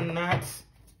 It is not...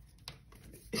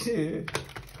 it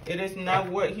is not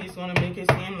what he's going to make it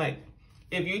seem like.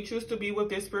 If you choose to be with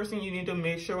this person, you need to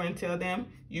make sure and tell them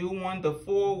you want the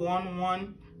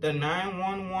 411, the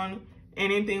 911,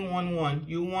 anything 11.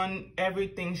 You want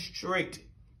everything straight.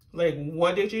 Like,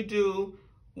 what did you do?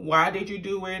 Why did you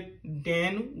do it?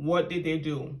 Then what did they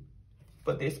do?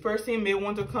 But this person may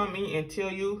want to come in and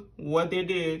tell you what they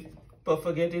did, but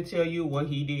forget to tell you what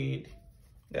he did.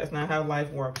 That's not how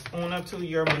life works. Own up to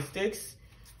your mistakes.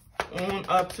 Own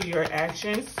up to your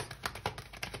actions.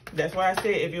 That's why I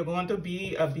say if you're going to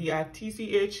be a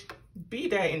bitch, be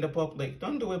that in the public.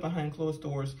 Don't do it behind closed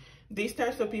doors. These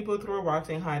types of people throw rocks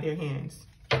and hide their hands.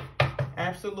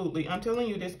 Absolutely. I'm telling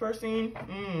you, this person,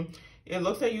 it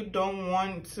looks like you don't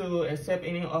want to accept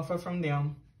any offer from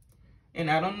them. And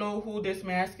I don't know who this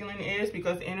masculine is,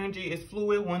 because energy is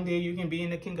fluid. One day you can be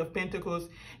in the King of Pentacles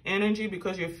energy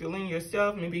because you're feeling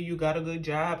yourself. Maybe you got a good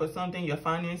job or something. Your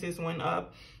finances went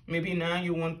up. Maybe now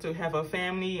you want to have a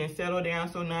family and settle down.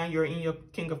 So now you're in your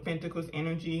King of Pentacles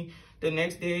energy. The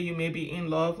next day you may be in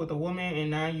love with a woman and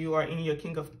now you are in your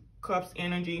King of Cups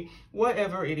energy.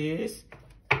 Whatever it is.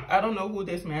 I don't know who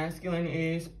this masculine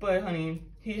is, but honey,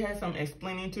 he has some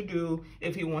explaining to do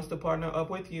if he wants to partner up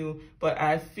with you. But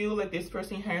I feel like this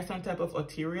person has some type of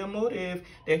ulterior motive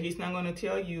that he's not going to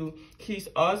tell you. He's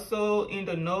also in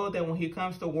the know that when he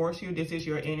comes towards you, this is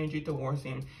your energy towards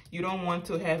him. You don't want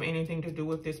to have anything to do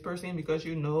with this person because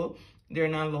you know they're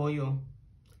not loyal.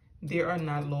 They are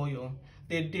not loyal.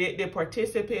 They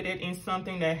participated in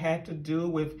something that had to do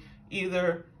with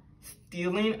either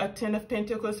stealing a 10 of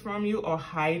Pentacles from you or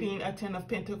hiding a 10 of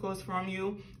Pentacles from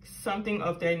you, something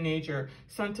of that nature,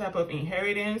 some type of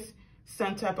inheritance,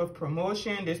 some type of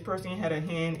promotion. This person had a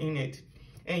hand in it.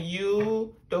 And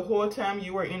you, the whole time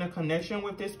you were in a connection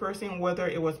with this person, whether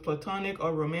it was platonic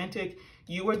or romantic,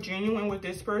 you were genuine with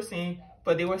this person,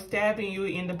 but they were stabbing you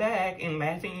in the back and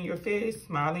laughing in your face,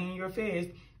 smiling in your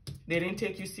face. They didn't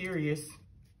take you serious.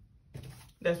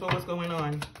 That's what was going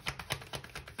on.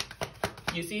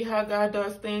 You see how God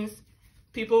does things?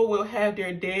 People will have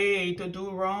their day to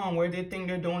do wrong where they think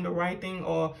they're doing the right thing,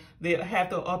 or they have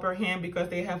the upper hand because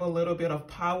they have a little bit of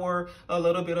power, a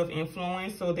little bit of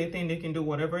influence, so they think they can do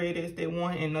whatever it is they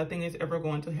want and nothing is ever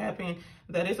going to happen.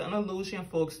 That is an illusion,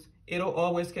 folks. It'll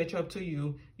always catch up to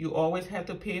you. You always have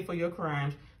to pay for your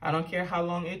crimes. I don't care how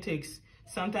long it takes.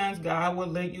 Sometimes God will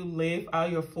let you live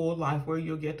out your full life where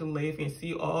you'll get to live and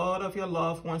see all of your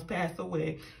loved ones pass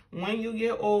away. When you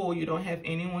get old, you don't have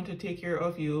anyone to take care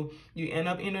of you. You end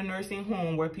up in a nursing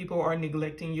home where people are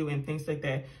neglecting you and things like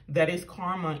that. That is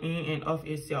karma in and of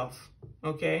itself,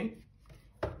 okay?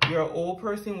 You're an old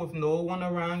person with no one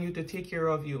around you to take care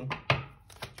of you.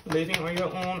 Living on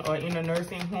your own or in a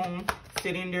nursing home,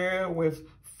 sitting there with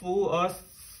food all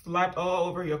slapped all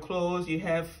over your clothes. You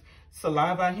have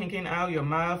saliva hanging out your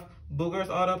mouth, boogers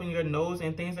all up in your nose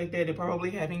and things like that. They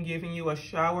probably haven't given you a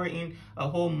shower in a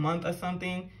whole month or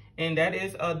something. And that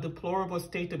is a deplorable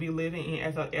state to be living in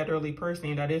as an elderly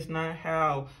person. That is not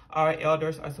how our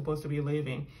elders are supposed to be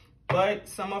living. But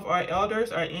some of our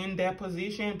elders are in that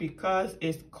position because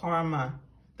it's karma.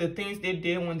 The things they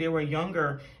did when they were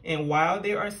younger. And while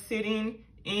they are sitting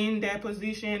in that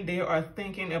position, they are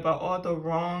thinking about all the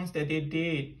wrongs that they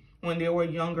did when they were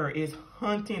younger. Is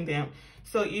hunting them.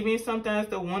 So even sometimes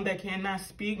the one that cannot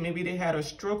speak, maybe they had a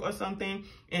stroke or something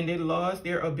and they lost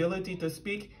their ability to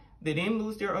speak. They didn't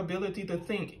lose their ability to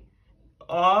think.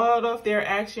 All of their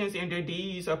actions and their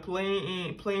deeds are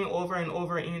playing over and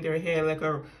over in their head like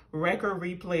a record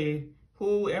replay.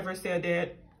 Whoever said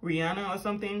that? Rihanna or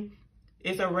something?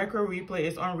 It's a record replay.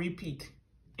 It's on repeat.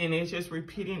 And it's just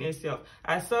repeating itself.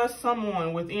 I saw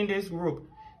someone within this group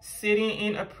sitting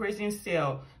in a prison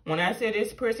cell. When I said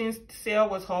this prison cell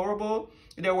was horrible,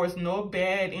 there was no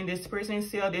bed in this prison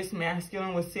cell. This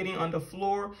masculine was sitting on the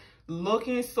floor,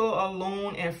 looking so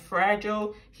alone and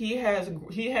fragile. He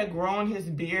had grown his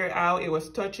beard out. It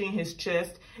was touching his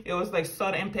chest. It was like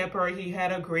salt and pepper. He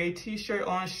had a gray t-shirt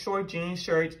on, short jeans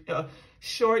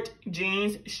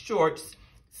shorts,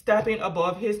 stopping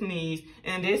above his knees.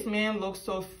 And this man looked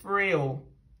so frail,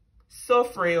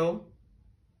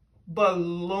 but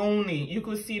lonely. You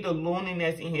could see the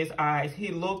loneliness in his eyes. He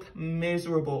looked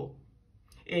miserable.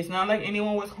 It's not like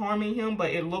anyone was harming him,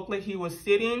 but it looked like he was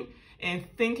sitting and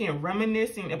thinking,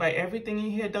 reminiscing about everything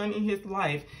he had done in his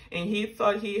life. And he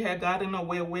thought he had gotten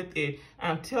away with it.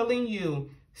 I'm telling you,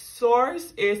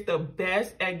 Source is the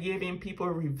best at giving people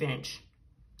revenge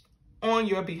on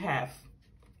your behalf.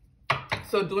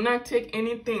 So do not take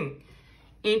anything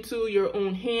into your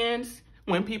own hands.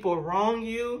 When people wrong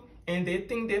you and they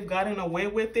think they've gotten away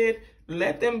with it,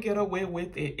 let them get away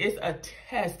with it. It's a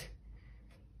test.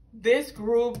 This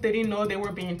group didn't know they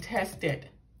were being tested.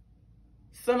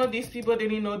 Some of these people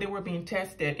didn't know they were being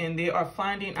tested, and they are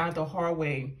finding out the hard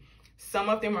way. Some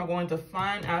of them are going to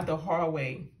find out the hard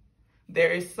way.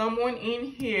 There is someone in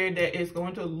here that is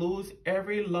going to lose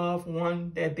every loved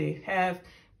one that they have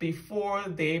before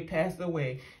they pass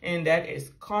away. And that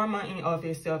is karma in of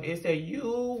itself. It's that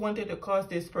you wanted to cause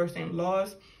this person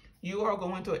loss. You are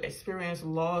going to experience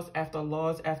loss after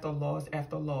loss after loss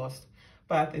after loss.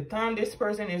 By the time this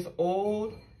person is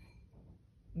old,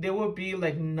 they will be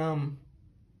like numb.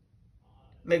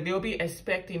 Like they'll be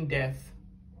expecting death.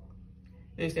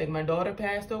 They said, my daughter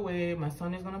passed away. My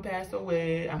son is going to pass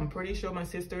away. I'm pretty sure my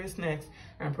sister is next.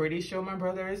 I'm pretty sure my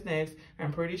brother is next.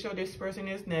 I'm pretty sure this person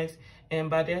is next. And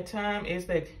by that time, it's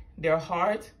like their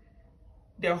heart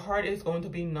is going to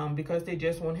be numb because they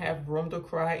just won't have room to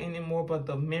cry anymore. But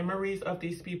the memories of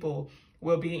these people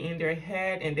will be in their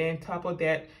head. And then on top of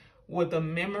that, with the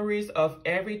memories of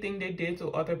everything they did to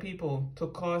other people to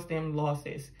cause them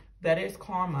losses. That is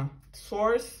karma.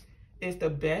 Source is the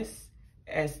best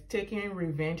as taking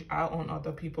revenge out on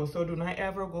other people. So do not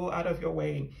ever go out of your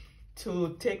way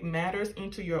to take matters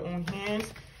into your own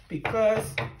hands, because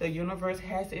the universe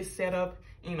has it set up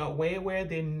in a way where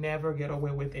they never get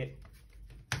away with it.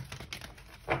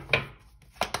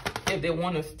 If they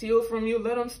want to steal from you,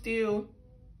 let them steal.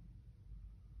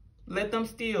 Let them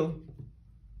steal.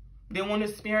 They want to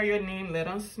smear your name, let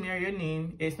them smear your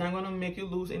name. It's not going to make you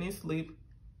lose any sleep.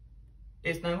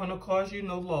 It's not going to cause you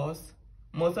no loss.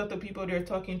 Most of the people they're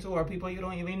talking to are people you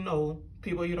don't even know,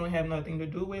 people you don't have nothing to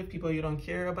do with, people you don't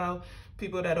care about,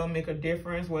 people that don't make a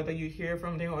difference whether you hear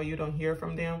from them or you don't hear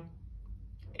from them.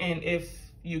 And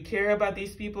if you care about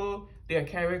these people, their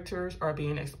characters are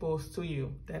being exposed to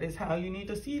you. That is how you need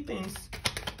to see things.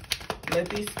 Let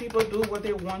these people do what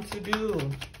they want to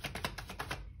do.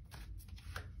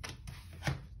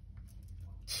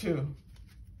 True.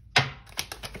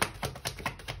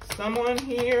 Someone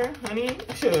here, honey,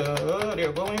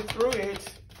 they're going through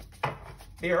it.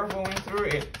 They are going through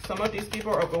it. Some of these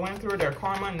people are going through their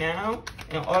karma now,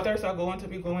 and others are going to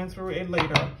be going through it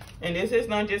later. And this is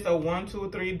not just a 1, 2,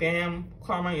 3, bam,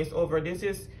 karma is over. This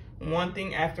is one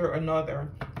thing after another.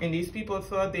 And these people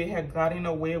thought they had gotten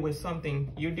away with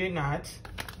something. You did not.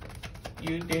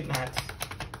 You did not.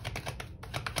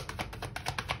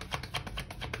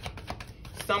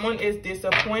 Someone is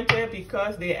disappointed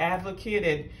because they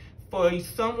advocated for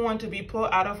someone to be pulled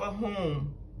out of a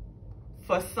home.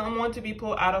 For someone to be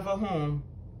pulled out of a home.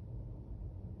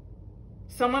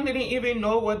 Someone didn't even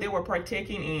know what they were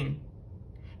partaking in.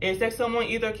 It's like someone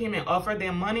either came and offered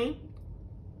them money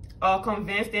or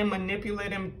convinced them,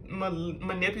 manipulated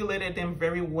them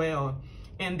very well.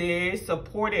 And they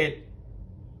supported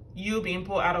you being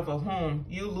pulled out of a home,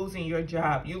 you losing your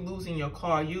job, you losing your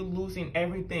car, you losing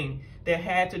everything that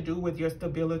had to do with your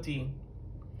stability.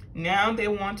 Now they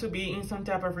want to be in some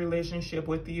type of relationship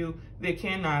with you. They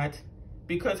cannot.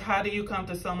 Because how do you come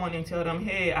to someone and tell them,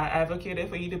 hey, I advocated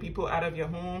for you to be put out of your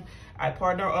home. I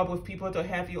partner up with people to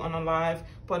have you unalive.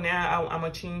 But now I'm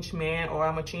a changed man or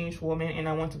I'm a changed woman and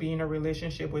I want to be in a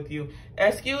relationship with you.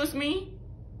 Excuse me?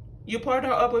 You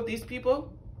partner up with these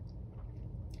people?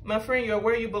 My friend, you're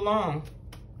where you belong.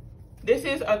 This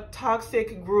is a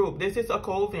toxic group. This is a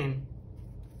coven.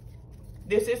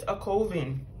 This is a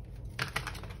coven.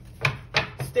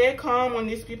 Stay calm when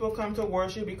these people come to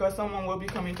worship, because someone will be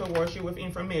coming to worship with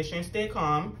information. Stay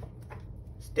calm.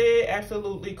 Stay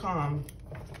absolutely calm.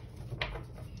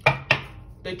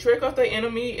 The trick of the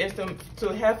enemy is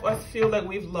to have us feel like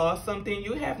we've lost something.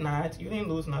 You have not. You didn't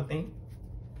lose nothing.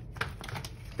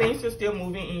 Things are still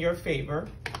moving in your favor.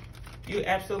 You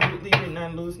absolutely did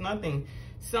not lose nothing.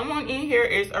 Someone in here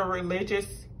is a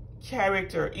religious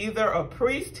character, either a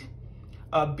priest,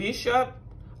 a bishop,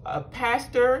 a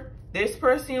pastor. This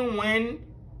person went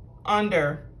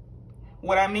under.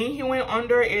 What I mean he went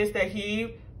under is that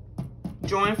he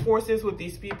joined forces with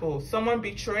these people. Someone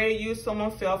betrayed you.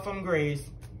 Someone fell from grace.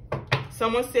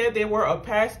 Someone said they were a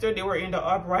pastor. They were in the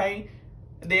upright.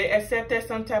 They accepted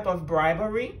some type of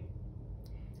bribery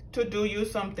to do you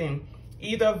something.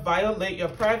 Either violate your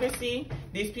privacy.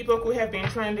 These people could have been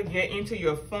trying to get into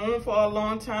your phone for a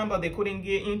long time, but they couldn't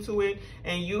get into it.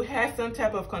 And you had some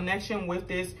type of connection with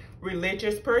this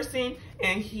religious person,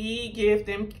 and he gave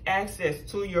them access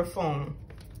to your phone.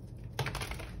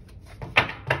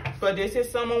 But this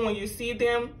is someone, when you see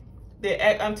them,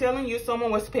 I'm telling you, someone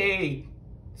was paid.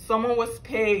 Someone was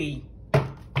paid.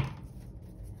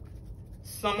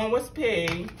 Someone was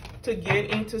paid to get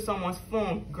into someone's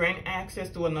phone, grant access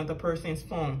to another person's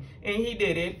phone. And he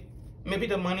did it. Maybe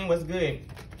the money was good.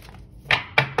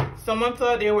 Someone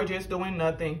thought they were just doing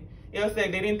nothing. It was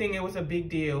like they didn't think it was a big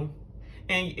deal.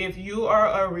 And if you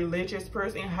are a religious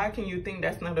person, how can you think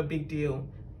that's not a big deal?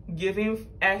 Giving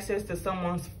access to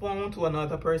someone's phone to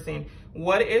another person.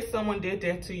 What if someone did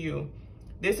that to you?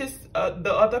 This is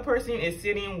the other person is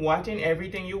sitting watching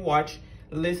everything you watch,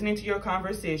 listening to your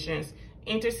conversations,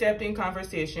 intercepting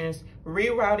conversations,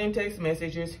 rerouting text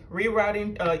messages,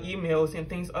 rerouting emails and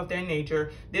things of that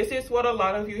nature. This is what a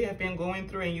lot of you have been going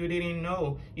through and you didn't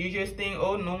know. You just think,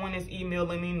 oh, no one is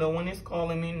emailing me, no one is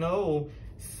calling me. No,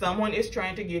 someone is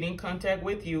trying to get in contact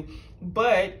with you.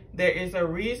 But there is a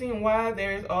reason why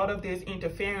there is all of this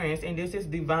interference, and this is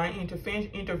divine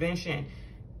intervention.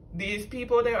 These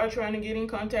people that are trying to get in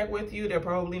contact with you, they're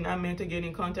probably not meant to get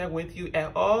in contact with you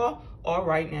at all or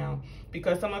right now.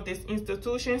 Because some of these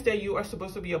institutions that you are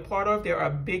supposed to be a part of, there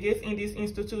are biggest in these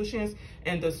institutions,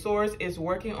 and the source is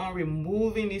working on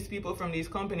removing these people from these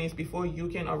companies before you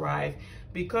can arrive.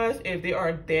 Because if they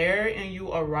are there and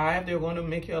you arrive, they're going to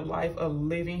make your life a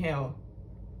living hell.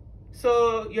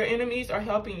 So your enemies are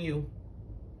helping you.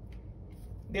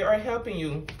 They are helping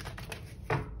you.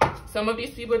 Some of these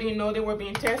people didn't know they were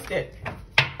being tested,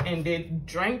 and they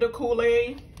drank the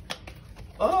Kool-Aid.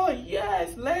 Oh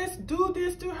yes, let's do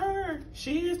this to her.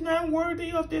 She is not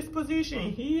worthy of this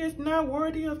position. He is not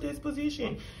worthy of this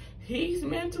position. He's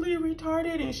mentally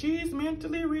retarded and she is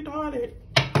mentally retarded.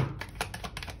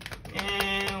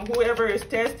 And whoever is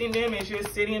testing them is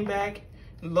just sitting back,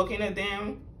 looking at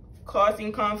them,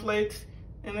 causing conflicts,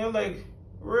 and they're like,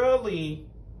 really?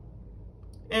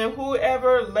 And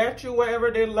whoever left you, wherever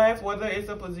they left, whether it's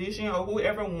a position or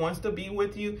whoever wants to be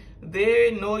with you,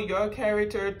 they know your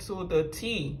character to the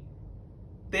T.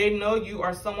 They know you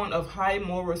are someone of high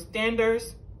moral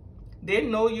standards. They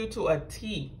know you to a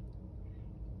T.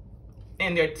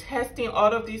 And they're testing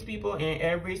all of these people, and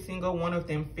every single one of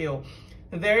them fail.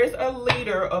 There is a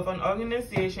leader of an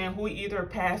organization who either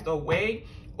passed away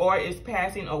or is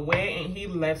passing away, and he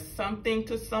left something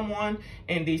to someone,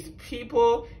 and these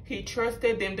people, he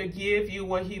trusted them to give you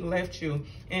what he left you,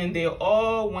 and they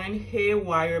all went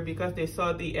haywire because they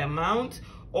saw the amount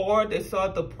or they saw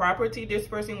the property this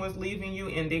person was leaving you,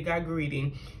 and they got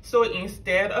greedy. So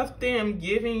instead of them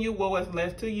giving you what was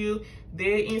left to you,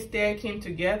 they instead came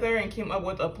together and came up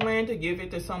with a plan to give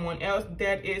it to someone else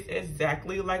that is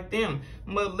exactly like them.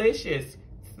 Malicious,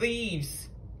 thieves.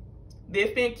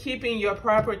 They've been keeping your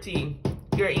property,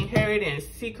 your inheritance,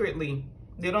 secretly.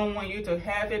 They don't want you to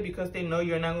have it because they know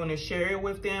you're not going to share it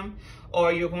with them,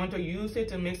 or you're going to use it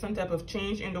to make some type of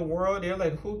change in the world. They're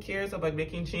like, who cares about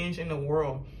making change in the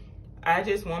world? I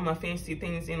just want my fancy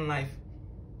things in life.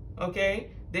 Okay?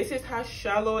 This is how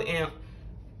shallow and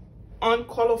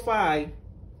unqualified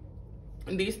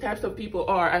these types of people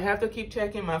are. I have to keep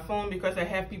checking my phone because I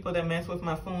have people that mess with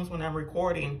my phones when I'm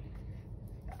recording.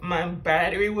 My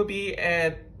battery will be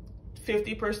at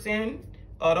 50%.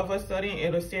 All of a sudden,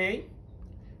 it'll say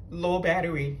low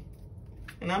battery.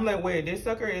 And I'm like, wait, this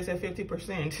sucker is at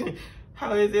 50%.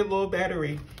 How is it low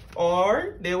battery?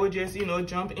 Or they will just, you know,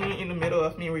 jump in the middle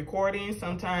of me recording.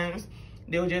 Sometimes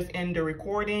they'll just end the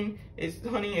recording.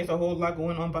 Honey, it's a whole lot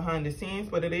going on behind the scenes,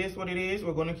 but it is what it is.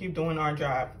 We're going to keep doing our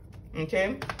job.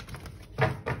 Okay?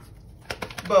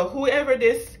 But whoever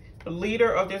this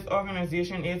leader of this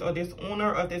organization is, or this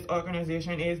owner of this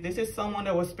organization is, this is someone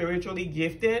that was spiritually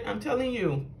gifted. I'm telling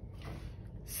you,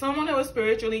 someone that was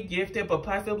spiritually gifted but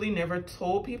possibly never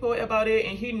told people about it,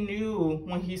 and he knew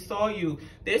when he saw you.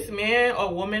 This man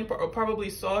or woman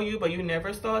probably saw you, but you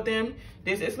never saw them.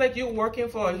 This is like you working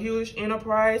for a huge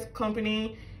enterprise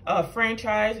company,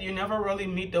 franchise. You never really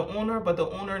meet the owner, but the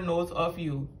owner knows of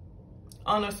you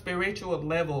on a spiritual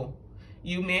level.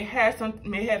 You may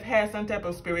have had some type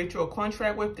of spiritual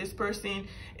contract with this person,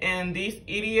 and these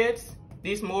idiots,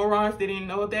 these morons didn't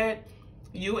know that.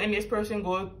 You and this person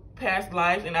go past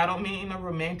lives, and I don't mean in a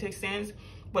romantic sense,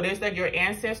 but it's like your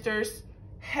ancestors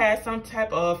had some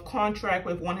type of contract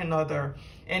with one another.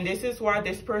 And this is why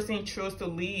this person chose to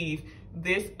leave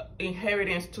this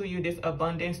inheritance to you, this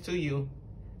abundance to you.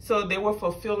 So they were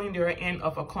fulfilling their end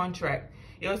of a contract.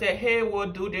 It was that, hey,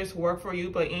 we'll do this work for you,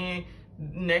 but in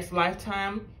next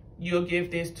lifetime, you'll give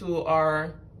this to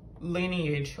our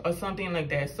lineage or something like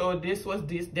that. So this was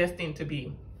destined to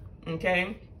be,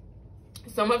 okay?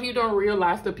 Some of you don't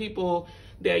realize the people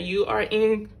that you are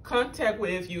in contact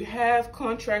with, you have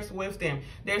contracts with them.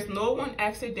 There's no one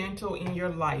accidental in your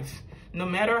life. No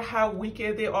matter how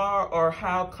wicked they are or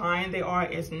how kind they are,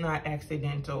 it's not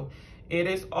accidental. It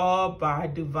is all by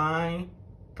divine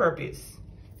purpose.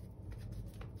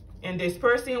 And this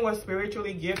person was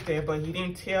spiritually gifted, but he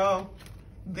didn't tell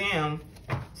them.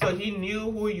 So he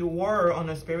knew who you were on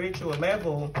a spiritual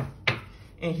level,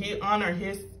 and he honored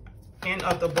his end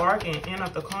of the bargain, end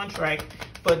of the contract,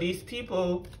 But these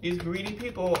people, these greedy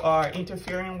people are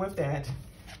interfering with that.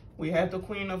 We have the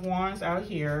Queen of Wands out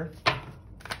here.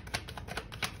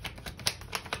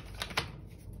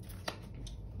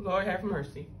 Lord have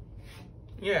mercy.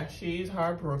 Yeah, she's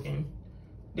heartbroken.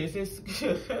 This is,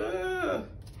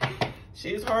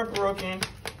 she's heartbroken.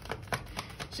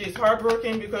 She's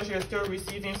heartbroken because you're still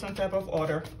receiving some type of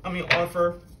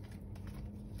offer.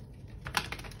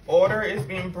 Order is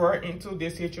being brought into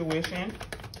this situation.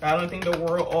 I don't think the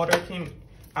world order came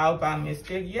out by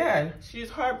mistake. Yeah, she's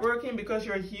heartbroken because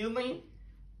you're healing.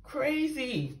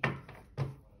 Crazy.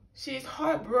 She's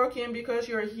heartbroken because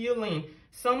you're healing.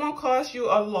 Someone caused you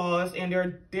a loss and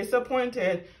they're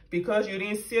disappointed because you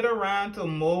didn't sit around to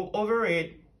mope over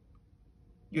it.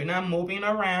 You're not moping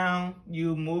around.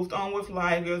 You moved on with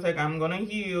life. It was like, I'm going to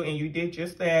heal. And you did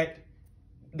just that.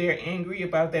 They're angry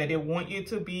about that. They want you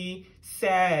to be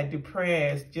sad,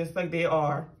 depressed, just like they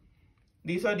are.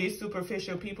 These are these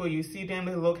superficial people. You see them,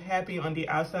 they look happy on the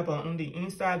outside, but on the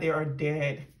inside, they are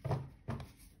dead.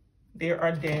 They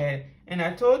are dead. And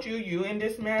I told you, you and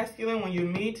this masculine, when you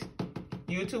meet,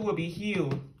 you two will be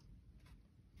healed.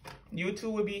 You two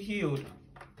will be healed.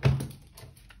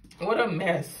 What a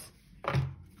mess.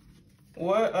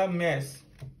 What a mess.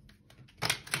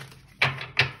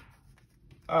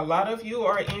 A lot of you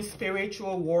are in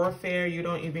spiritual warfare. You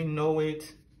don't even know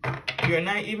it. You're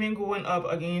not even going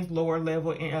up against lower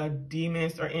level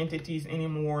demons or entities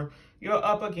anymore. You're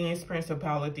up against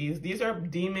principalities. These are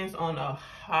demons on a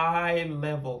high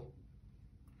level.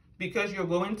 Because you're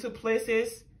going to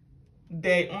places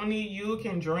that only you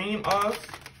can dream of.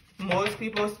 Most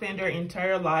people spend their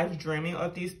entire life dreaming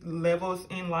of these levels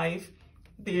in life.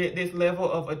 This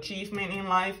level of achievement in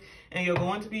life. And you're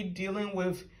going to be dealing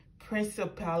with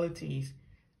principalities.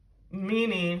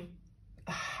 Meaning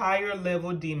higher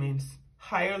level demons,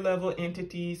 higher level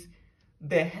entities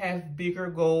that have bigger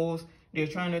goals. They're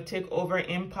trying to take over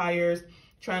empires,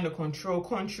 trying to control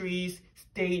countries,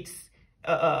 states,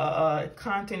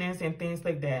 continents, and things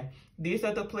like that. These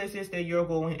are the places that you're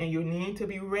going, and you need to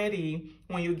be ready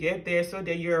when you get there so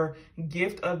that your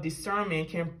gift of discernment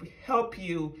can help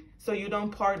you so you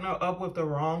don't partner up with the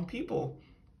wrong people.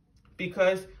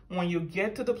 Because when you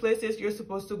get to the places you're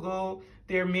supposed to go,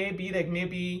 there may be like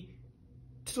maybe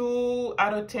 2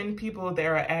 out of 10 people that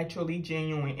are actually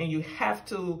genuine, and you have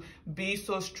to be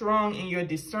so strong in your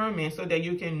discernment so that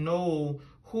you can know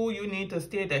who you need to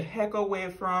stay the heck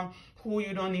away from, who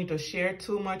you don't need to share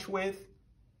too much with,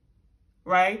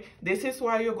 right? This is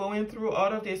why you're going through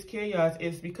all of this chaos,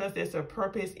 is because there's a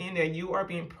purpose in there. You are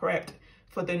being prepped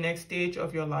for the next stage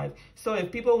of your life. So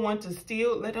if people want to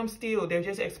steal, let them steal. They're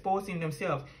just exposing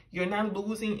themselves. You're not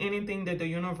losing anything that the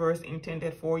universe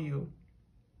intended for you.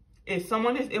 If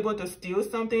someone is able to steal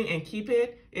something and keep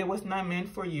it, it was not meant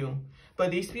for you. But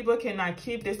these people cannot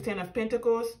keep this 10 of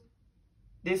Pentacles,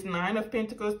 this 9 of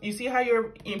Pentacles. You see how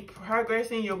you're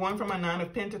progressing? You're going from a 9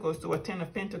 of Pentacles to a 10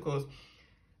 of Pentacles.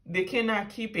 They cannot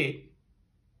keep it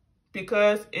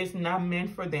because it's not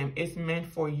meant for them. It's meant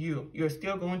for you. You're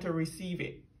still going to receive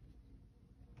it.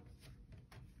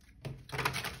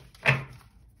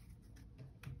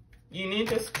 You need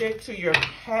to stick to your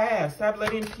path. Stop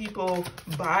letting people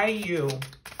buy you.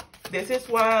 This is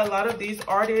why a lot of these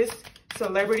artists,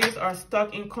 celebrities are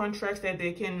stuck in contracts that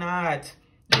they cannot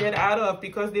get out of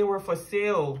because they were for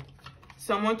sale.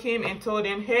 Someone came and told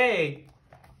them, hey,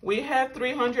 we have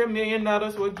 $300 million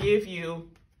we'll give you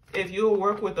if you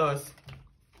work with us.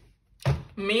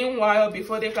 Meanwhile,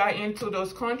 before they got into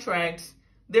those contracts,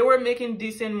 they were making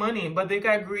decent money, but they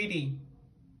got greedy.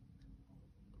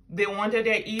 They wanted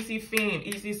their easy fame,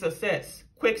 easy success,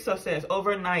 quick success,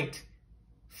 overnight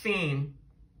fame.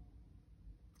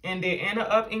 And they ended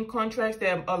up in contracts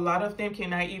that a lot of them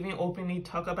cannot even openly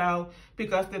talk about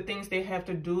because the things they have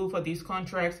to do for these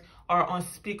contracts are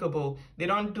unspeakable. They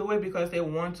don't do it because they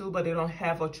want to, but they don't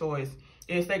have a choice.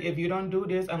 It's like, if you don't do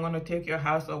this, I'm going to take your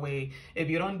house away. If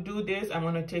you don't do this, I'm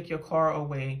going to take your car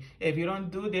away. If you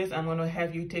don't do this, I'm going to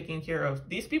have you taken care of.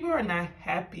 These people are not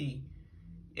happy.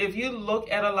 If you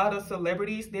look at a lot of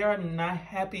celebrities, they are not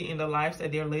happy in the lives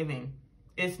that they're living.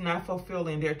 It's not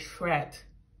fulfilling. They're trapped.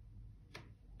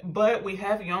 But we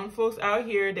have young folks out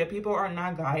here that people are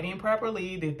not guiding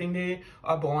properly. They think they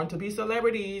are born to be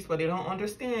celebrities, but they don't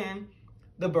understand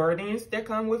the burdens that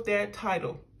come with that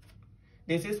title.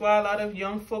 This is why a lot of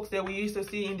young folks that we used to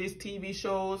see in these TV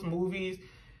shows, movies,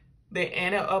 they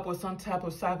ended up with some type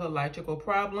of psychological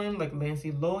problem, like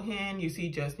Lindsay Lohan, you see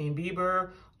Justin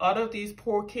Bieber. All of these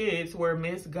poor kids were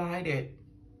misguided,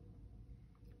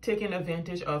 taken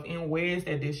advantage of in ways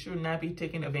that they should not be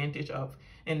taken advantage of.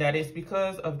 And that is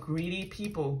because of greedy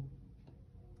people.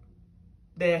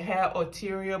 They had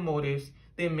ulterior motives.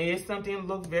 They made something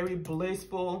look very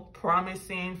blissful,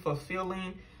 promising,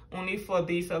 fulfilling, only for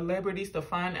these celebrities to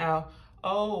find out,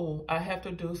 oh, I have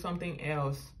to do something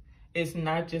else. It's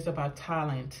not just about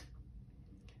talent.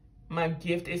 My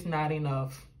gift is not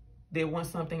enough. They want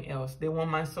something else. They want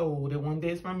my soul. They want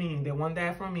this from me. They want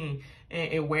that from me.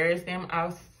 And it wears them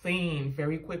out thin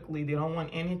very quickly. They don't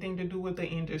want anything to do with the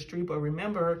industry. But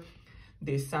remember,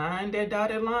 they signed their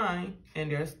dotted line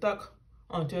and they're stuck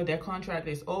until their contract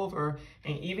is over.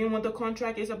 And even when the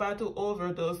contract is about to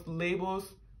over, those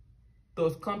labels,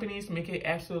 those companies make it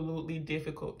absolutely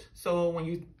difficult. So when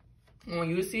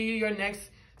you see your next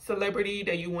celebrity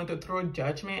that you want to throw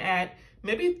judgment at,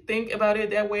 maybe think about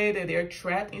it that way, that they're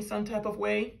trapped in some type of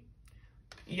way.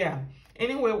 Yeah.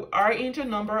 Anyway, our angel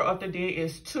number of the day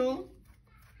is 2.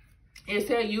 It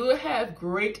said you have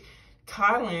great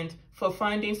talent for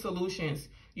finding solutions.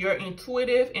 Your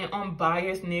intuitive and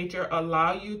unbiased nature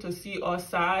allow you to see all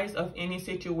sides of any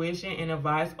situation and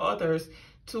advise others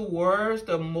towards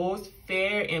the most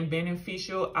fair and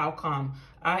beneficial outcome.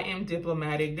 I am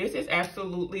diplomatic. This is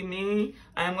absolutely me.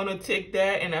 I'm going to take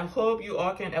that, and I hope you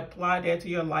all can apply that to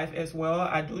your life as well.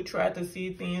 I do try to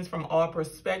see things from all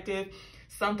perspectives.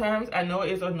 Sometimes I know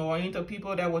it's annoying to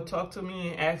people that will talk to me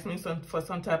and ask me for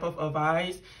some type of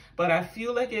advice, but I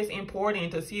feel like it's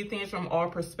important to see things from all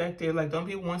perspectives. Like, don't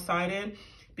be one-sided,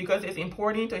 because it's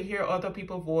important to hear other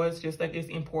people's voice, just like it's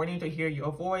important to hear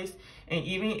your voice. And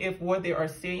even if what they are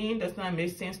saying does not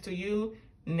make sense to you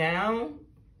now,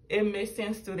 it makes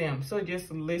sense to them. So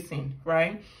just listen,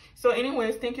 right? So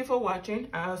anyways, thank you for watching.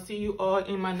 I'll see you all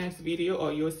in my next video,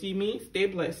 or you'll see me. Stay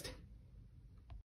blessed.